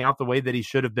working out the way that he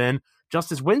should have been,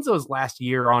 Justice Winslow's last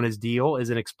year on his deal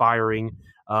isn't expiring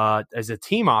as a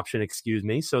team option,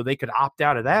 so they could opt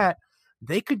out of that.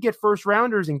 They could get first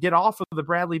rounders and get off of the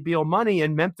Bradley Beal money,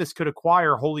 and Memphis could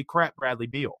acquire, holy crap, Bradley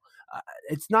Beal.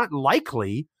 It's not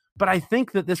likely, but I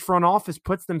think that this front office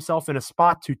puts themselves in a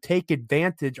spot to take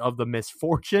advantage of the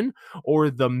misfortune or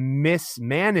the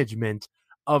mismanagement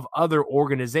of other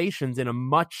organizations in a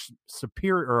much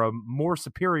superior or a more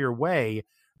superior way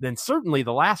than certainly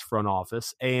the last front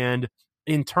office. And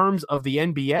in terms of the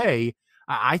NBA,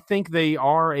 I think they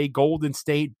are a Golden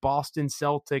State, Boston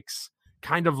Celtics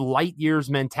kind of light years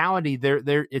mentality.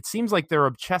 It seems like they're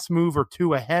a chess move or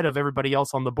two ahead of everybody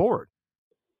else on the board.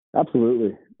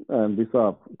 Absolutely. And we saw,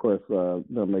 of course,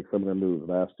 them make some of their moves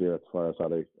last year as far as how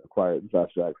they acquired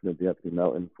Josh Jackson and De'Anthony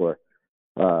Melton for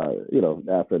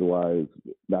asset-wise,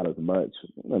 not as much.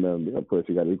 And then, of course,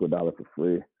 you got Iguodala for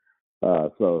free.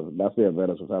 So that's the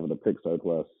advantage of having a pick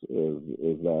surplus is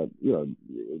that,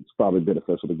 it's probably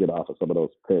beneficial to get off of some of those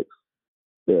picks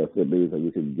if it means that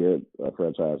you can get a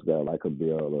franchise guy like a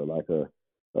Beal or like a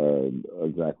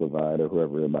Zach LaVine or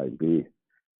whoever it might be.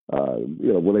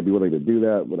 Will they be willing to do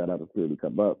that? Will that opportunity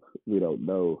come up? We don't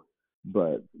know.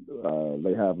 But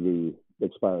they have the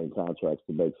expiring contracts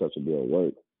to make such a deal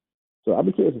work. So I'll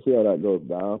be curious to see how that goes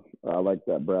down. I like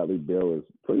that Bradley Beal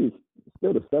is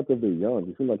still deceptively young.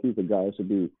 He seems like he's a guy who should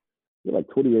be like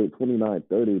 28, 29,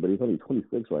 30, but he's only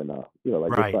 26 right now. This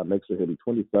time next year he'll be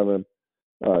 27.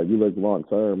 You look long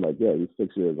term, he's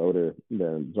 6 years older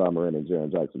than John Moran and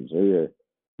Jaren Jackson Jr.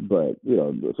 But,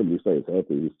 assuming he stays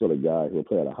healthy, he's still a guy who will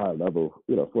play at a high level,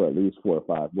 for at least 4 or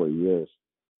 5 more years.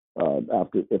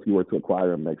 After if you were to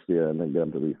acquire him next year and then get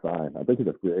him to re-sign, I think he's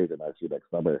a free agent actually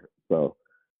next summer. So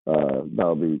that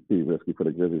would be risky for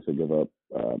the Grizzlies to give up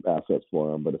assets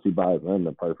for him. But if he buys in,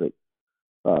 then perfect.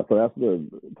 So that's the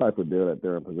type of deal that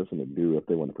they're in position to do if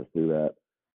they want to pursue that.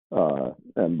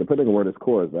 And depending on where this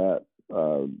core is at,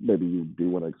 maybe you do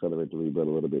want to accelerate the rebuild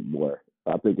a little bit more.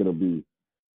 I think it'll be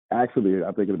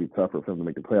tougher for them to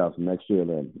make the playoffs next year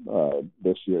than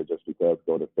this year, just because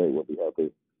Golden State will be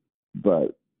healthy.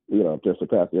 But if they're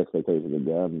surpassing expectations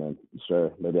again, then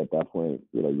sure, maybe at that point,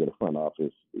 you get a front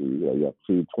office. You have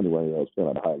 2 21-year-olds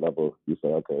playing at a high level. You say,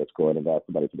 okay, let's go ahead and add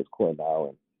somebody to this core now,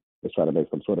 and let's try to make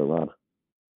some sort of run.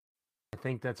 I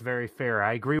think that's very fair.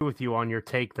 I agree with you on your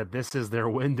take that this is their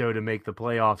window to make the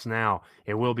playoffs now.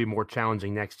 It will be more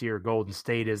challenging next year. Golden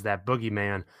State is that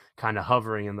boogeyman kind of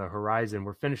hovering in the horizon.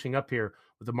 We're finishing up here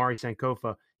with Omari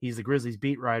Sankofa. He's the Grizzlies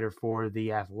beat writer for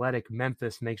The Athletic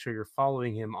Memphis. Make sure you're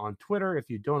following him on Twitter if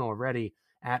you don't already,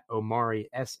 at Omari,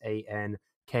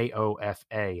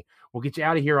 Sankofa. We'll get you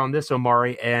out of here on this,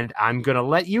 Omari, and I'm going to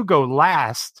let you go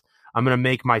last. I'm going to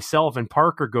make myself and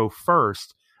Parker go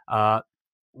first.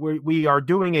 We are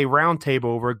doing a roundtable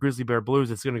over at Grizzly Bear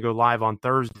Blues. It's going to go live on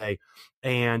Thursday,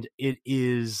 and it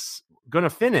is going to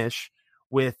finish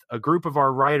with a group of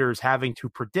our writers having to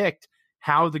predict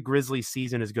how the Grizzlies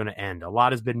season is going to end. A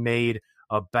lot has been made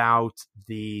about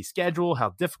the schedule,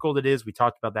 how difficult it is. We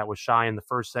talked about that with Shai in the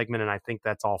first segment, and I think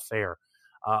that's all fair.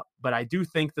 But I do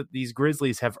think that these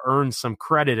Grizzlies have earned some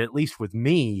credit, at least with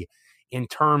me, in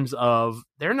terms of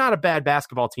they're not a bad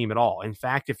basketball team at all. In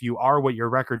fact, if you are what your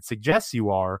record suggests you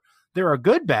are, they're a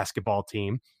good basketball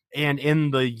team. And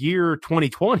in the year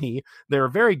 2020, they're a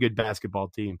very good basketball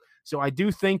team. So I do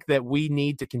think that we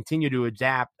need to continue to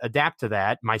adapt to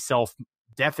that, myself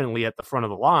definitely at the front of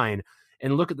the line,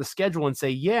 and look at the schedule and say,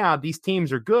 yeah, these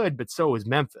teams are good, but so is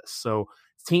Memphis. So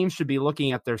teams should be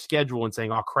looking at their schedule and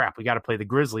saying, oh, crap, we got to play the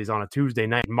Grizzlies on a Tuesday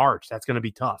night in March. That's going to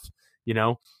be tough,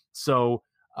 So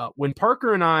when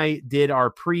Parker and I did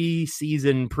our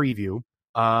preseason preview,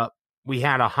 we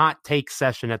had a hot take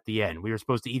session at the end. We were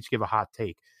supposed to each give a hot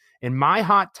take. And my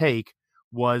hot take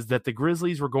was that the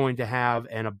Grizzlies were going to have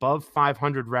an above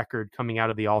 500 record coming out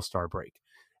of the All-Star break.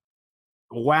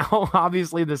 While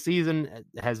obviously the season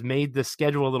has made the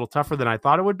schedule a little tougher than I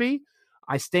thought it would be,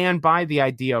 I stand by the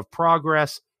idea of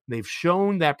progress. They've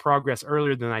shown that progress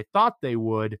earlier than I thought they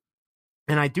would.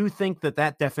 And I do think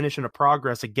that definition of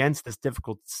progress against this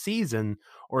difficult season,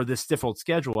 or this difficult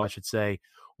schedule, I should say,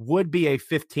 would be a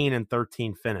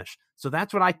 15-13 finish. So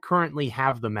that's what I currently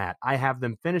have them at. I have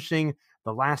them finishing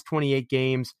the last 28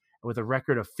 games with a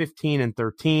record of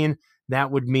 15-13. That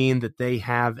would mean that they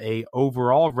have a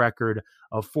overall record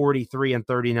of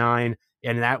 43-39,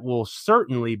 and that will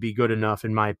certainly be good enough,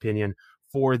 in my opinion,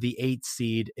 for the 8th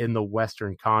seed in the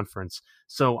Western Conference.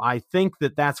 So I think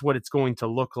that that's what it's going to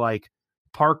look like.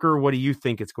 Parker, what do you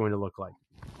think it's going to look like?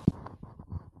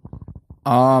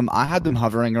 I had them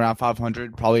hovering around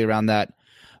 500, probably around that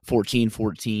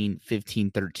 14-14,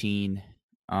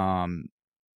 15-13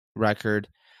 record.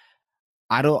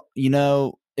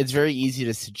 It's very easy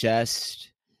to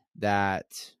suggest that,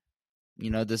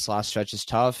 this last stretch is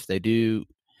tough. They do,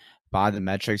 by the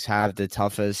metrics, have the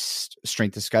toughest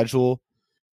strength of schedule.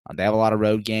 They have a lot of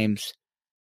road games.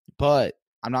 But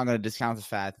I'm not going to discount the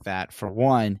fact that, for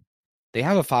one, they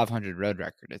have a 500 road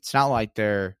record. It's not like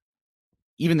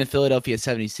even the Philadelphia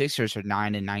 76ers are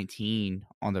 9-19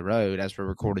 on the road as we're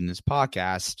recording this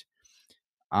podcast.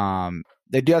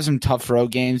 They do have some tough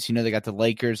road games. They got the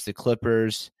Lakers, the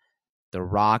Clippers, the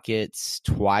Rockets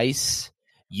twice,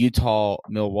 Utah,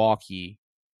 Milwaukee,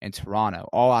 and Toronto,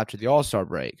 all after the All-Star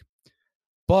break.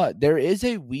 But there is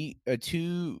a week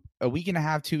and a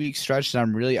half, 2 week stretch that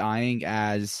I'm really eyeing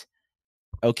as,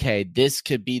 okay, this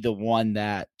could be the one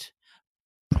that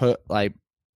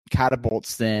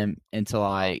catapults them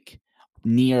into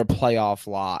near playoff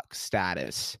lock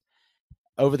status.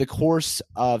 Over the course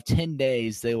of 10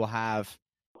 days, they will have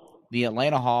the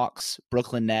Atlanta Hawks,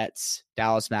 Brooklyn Nets,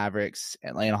 Dallas Mavericks,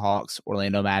 Atlanta Hawks,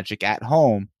 Orlando Magic at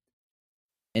home,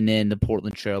 and then the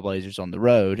Portland Trail Blazers on the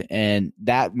road. And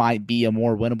that might be a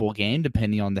more winnable game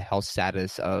depending on the health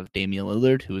status of Damian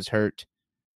Lillard, who was hurt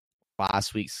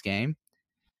last week's game.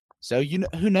 So,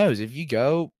 who knows? If you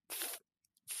go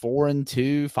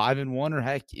 4-2, 5-1, or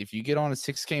heck, if you get on a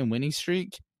 6-game winning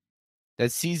streak,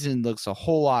 that season looks a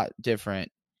whole lot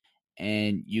different,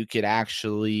 and you could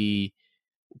actually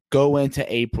go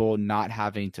into April not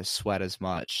having to sweat as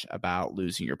much about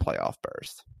losing your playoff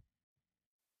berth.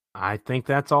 I think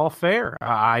that's all fair.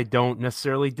 I don't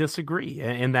necessarily disagree.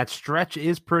 And that stretch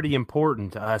is pretty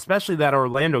important, especially that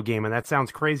Orlando game. And that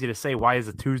sounds crazy to say. Why is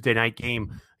a Tuesday night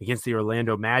game against the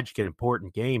Orlando Magic an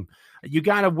important game? You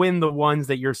got to win the ones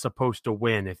that you're supposed to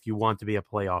win if you want to be a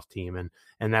playoff team.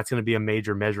 And that's going to be a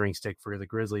major measuring stick for the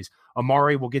Grizzlies.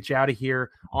 Amari, we'll get you out of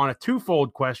here on a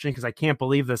twofold question because I can't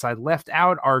believe this. I left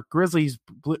out our Grizzly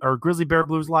Bear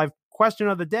Blues Live question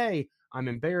of the day. I'm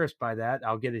embarrassed by that.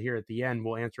 I'll get it here at the end.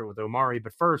 We'll answer it with Omari.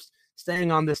 But first, staying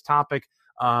on this topic,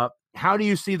 how do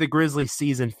you see the Grizzlies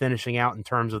season finishing out in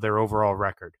terms of their overall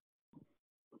record?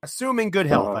 Assuming good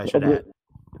health, I should add.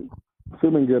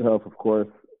 Assuming good health, of course.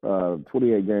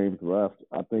 28 games left.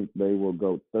 I think they will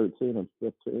go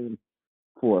 13-15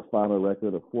 for a final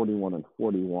record of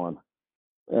 41-41.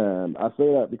 And I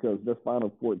say that because this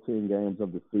final 14 games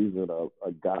of the season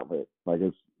are gauntlet. Like,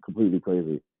 it's completely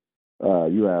crazy.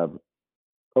 You have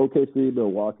OKC,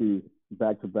 Milwaukee,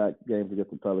 back-to-back games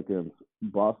against the Pelicans,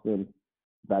 Boston,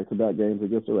 back-to-back games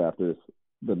against the Raptors,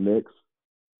 the Knicks,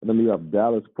 and then you have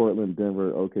Dallas, Portland,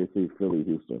 Denver, OKC, Philly,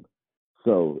 Houston.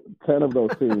 So 10 of those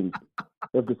teams,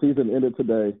 if the season ended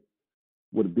today,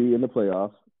 would be in the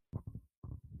playoffs.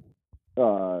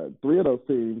 3 of those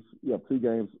teams, you have 2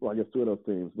 games, well, I guess 2 of those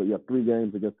teams, but you have 3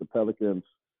 games against the Pelicans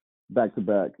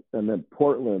back-to-back, and then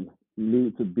Portland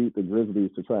need to beat the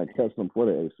Grizzlies to try and catch them for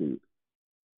the A seed.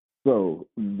 So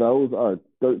those are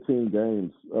 13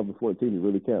 games of the 14 you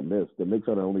really can't miss. The Knicks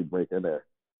are the only break in there.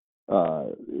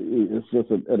 It's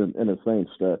just an insane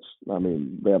stretch. I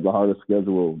mean, they have the hardest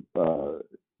schedule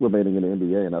remaining in the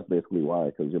NBA, and that's basically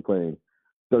why, because you're playing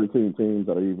 13 teams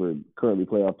that are either currently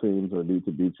playoff teams or need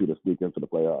to beat you to sneak into the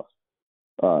playoffs.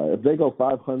 If they go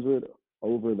 500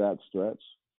 over that stretch,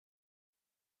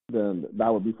 then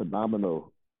that would be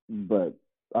phenomenal. But,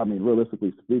 I mean,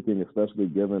 realistically speaking, especially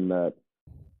given that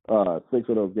 6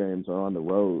 of those games are on the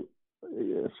road,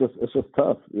 it's just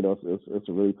tough. You know, it's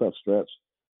a really tough stretch.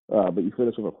 But you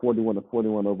finish with a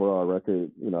 41-41 overall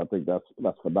record. You know, I think that's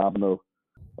phenomenal.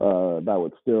 That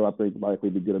would still, I think,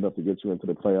 likely be good enough to get you into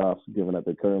the playoffs, given that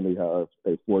they currently have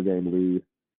a 4-game lead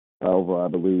over, I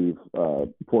believe,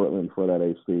 Portland for that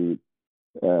A seed.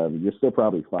 You're still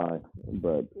probably fine.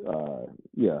 But,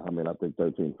 yeah, I mean, I think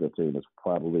 13-15 is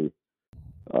probably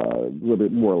a little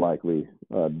bit more likely,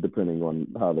 depending on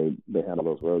how they handle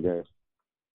those road games.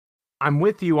 I'm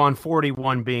with you on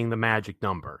 41 being the magic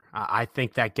number. I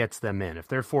think that gets them in. If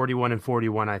they're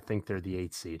 41-41, I think they're the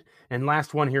 8th seed. And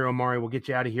last one here, Omari, we'll get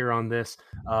you out of here on this.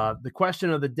 The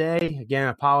question of the day, again,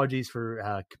 apologies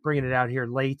for bringing it out here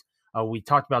late. We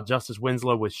talked about Justice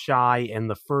Winslow was shy in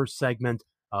the first segment.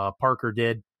 Parker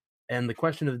did. And the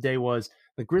question of the day was,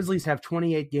 the Grizzlies have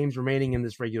 28 games remaining in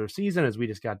this regular season, as we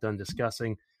just got done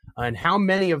discussing. And how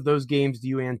many of those games do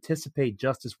you anticipate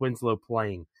Justice Winslow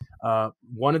playing?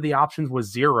 One of the options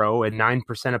was 0, and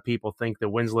 9% of people think that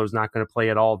Winslow's not going to play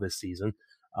at all this season.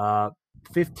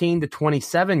 15 to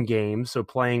 27 games, so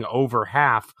playing over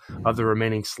half of the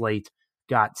remaining slate,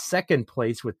 got second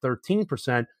place with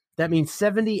 13%. That means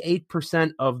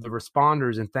 78% of the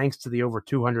responders, and thanks to the over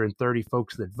 230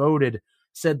 folks that voted,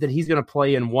 said that he's going to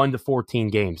play in 1 to 14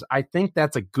 games. I think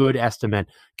that's a good estimate,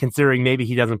 considering maybe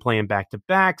he doesn't play in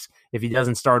back-to-backs. If he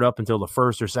doesn't start up until the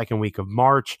first or second week of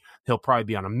March, he'll probably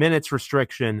be on a minutes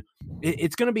restriction.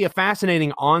 It's going to be a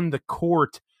fascinating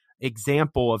on-the-court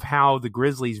example of how the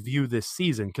Grizzlies view this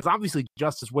season, because obviously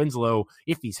Justice Winslow,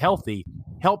 if he's healthy,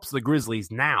 helps the Grizzlies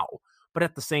now. But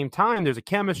at the same time, there's a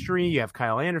chemistry. You have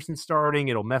Kyle Anderson starting.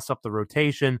 It'll mess up the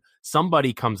rotation.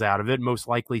 Somebody comes out of it, most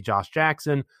likely Josh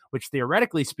Jackson, which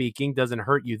theoretically speaking doesn't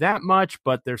hurt you that much,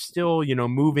 but they're still,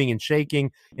 moving and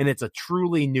shaking. And it's a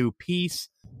truly new piece,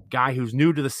 guy who's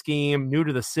new to the scheme, new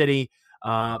to the city.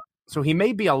 So he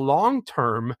may be a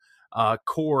long-term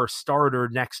core starter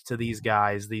next to these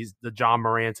guys, the Ja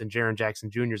Morants and Jaren Jackson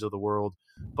Jr.'s of the world.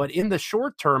 But in the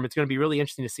short term, it's going to be really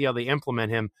interesting to see how they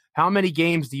implement him. How many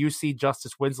games do you see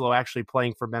Justice Winslow actually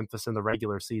playing for Memphis in the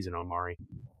regular season, Omari?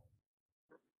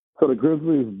 So the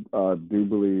Grizzlies do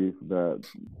believe that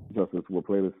Justice will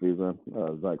play this season.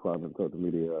 Zach Kleiman told the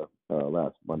media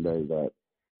last Monday that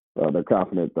they're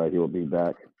confident that he will be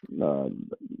back.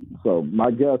 So my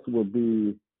guess would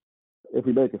be, if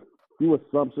we make a few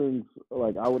assumptions,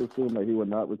 like I would assume that he would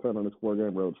not return on his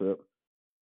 4-game road trip.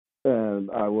 And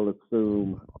I will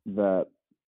assume that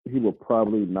he will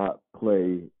probably not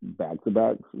play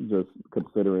back-to-backs, just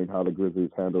considering how the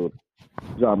Grizzlies handled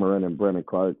Ja Morant and Brandon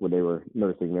Clark when they were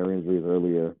nursing their injuries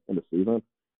earlier in the season.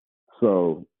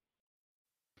 So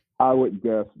I would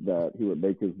guess that he would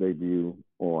make his debut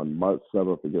on March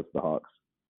 7th against the Hawks,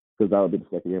 because that would be the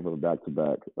second game of a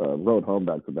back-to-back, road home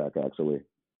back-to-back, actually.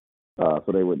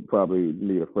 So they would probably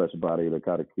need a fresh body to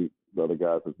kind of keep the other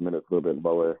guys' minutes a little bit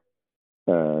lower.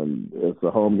 And it's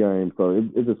a home game, so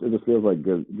it just feels like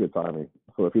good timing.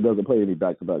 So if he doesn't play any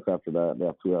back-to-backs after that, they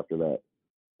have 2 after that,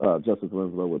 Justice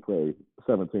Winslow would play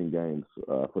 17 games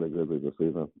for the Grizzlies this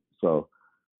season. So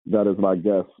that is my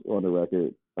guess on the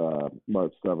record,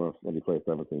 March 7th, when he plays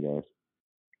 17 games.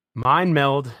 Mind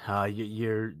meld,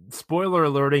 you're spoiler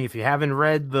alerting. If you haven't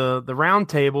read the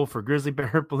roundtable for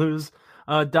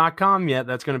GrizzlyBearBlues.com yet,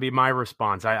 that's going to be my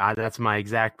response. That's my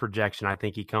exact projection. I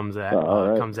think he comes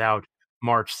out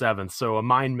March 7th. So a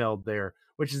mind meld there,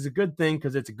 which is a good thing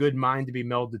because it's a good mind to be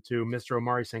melded to. Mr.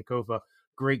 Omari Sankofa,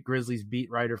 great Grizzlies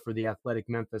beat writer for The Athletic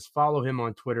Memphis. Follow him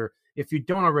on Twitter if you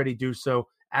don't already do so,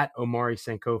 at Omari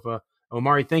Sankofa.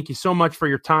 Omari, thank you so much for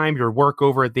your time, your work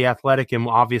over at The Athletic, and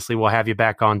obviously we'll have you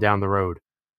back on down the road.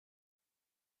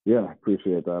 Yeah,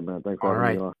 appreciate that, man. Thanks for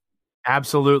having me on.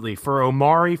 Absolutely. For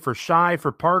Omari, for Shai,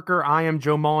 for Parker, I am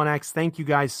Joe Mullinax. Thank you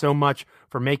guys so much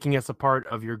for making us a part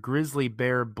of your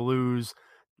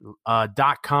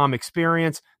GrizzlyBearBlues.com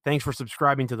experience. Thanks for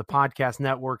subscribing to the podcast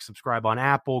network. Subscribe on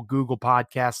Apple, Google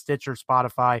Podcasts, Stitcher,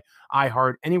 Spotify,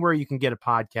 iHeart, anywhere you can get a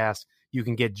podcast, you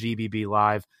can get GBB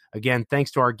Live. Again,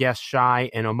 thanks to our guests, Shai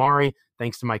and Omari.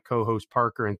 Thanks to my co-host,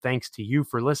 Parker, and thanks to you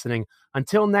for listening.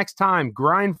 Until next time,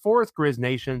 grind forth, Grizz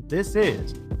Nation. This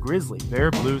is Grizzly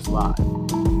Bear Blues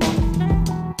Live.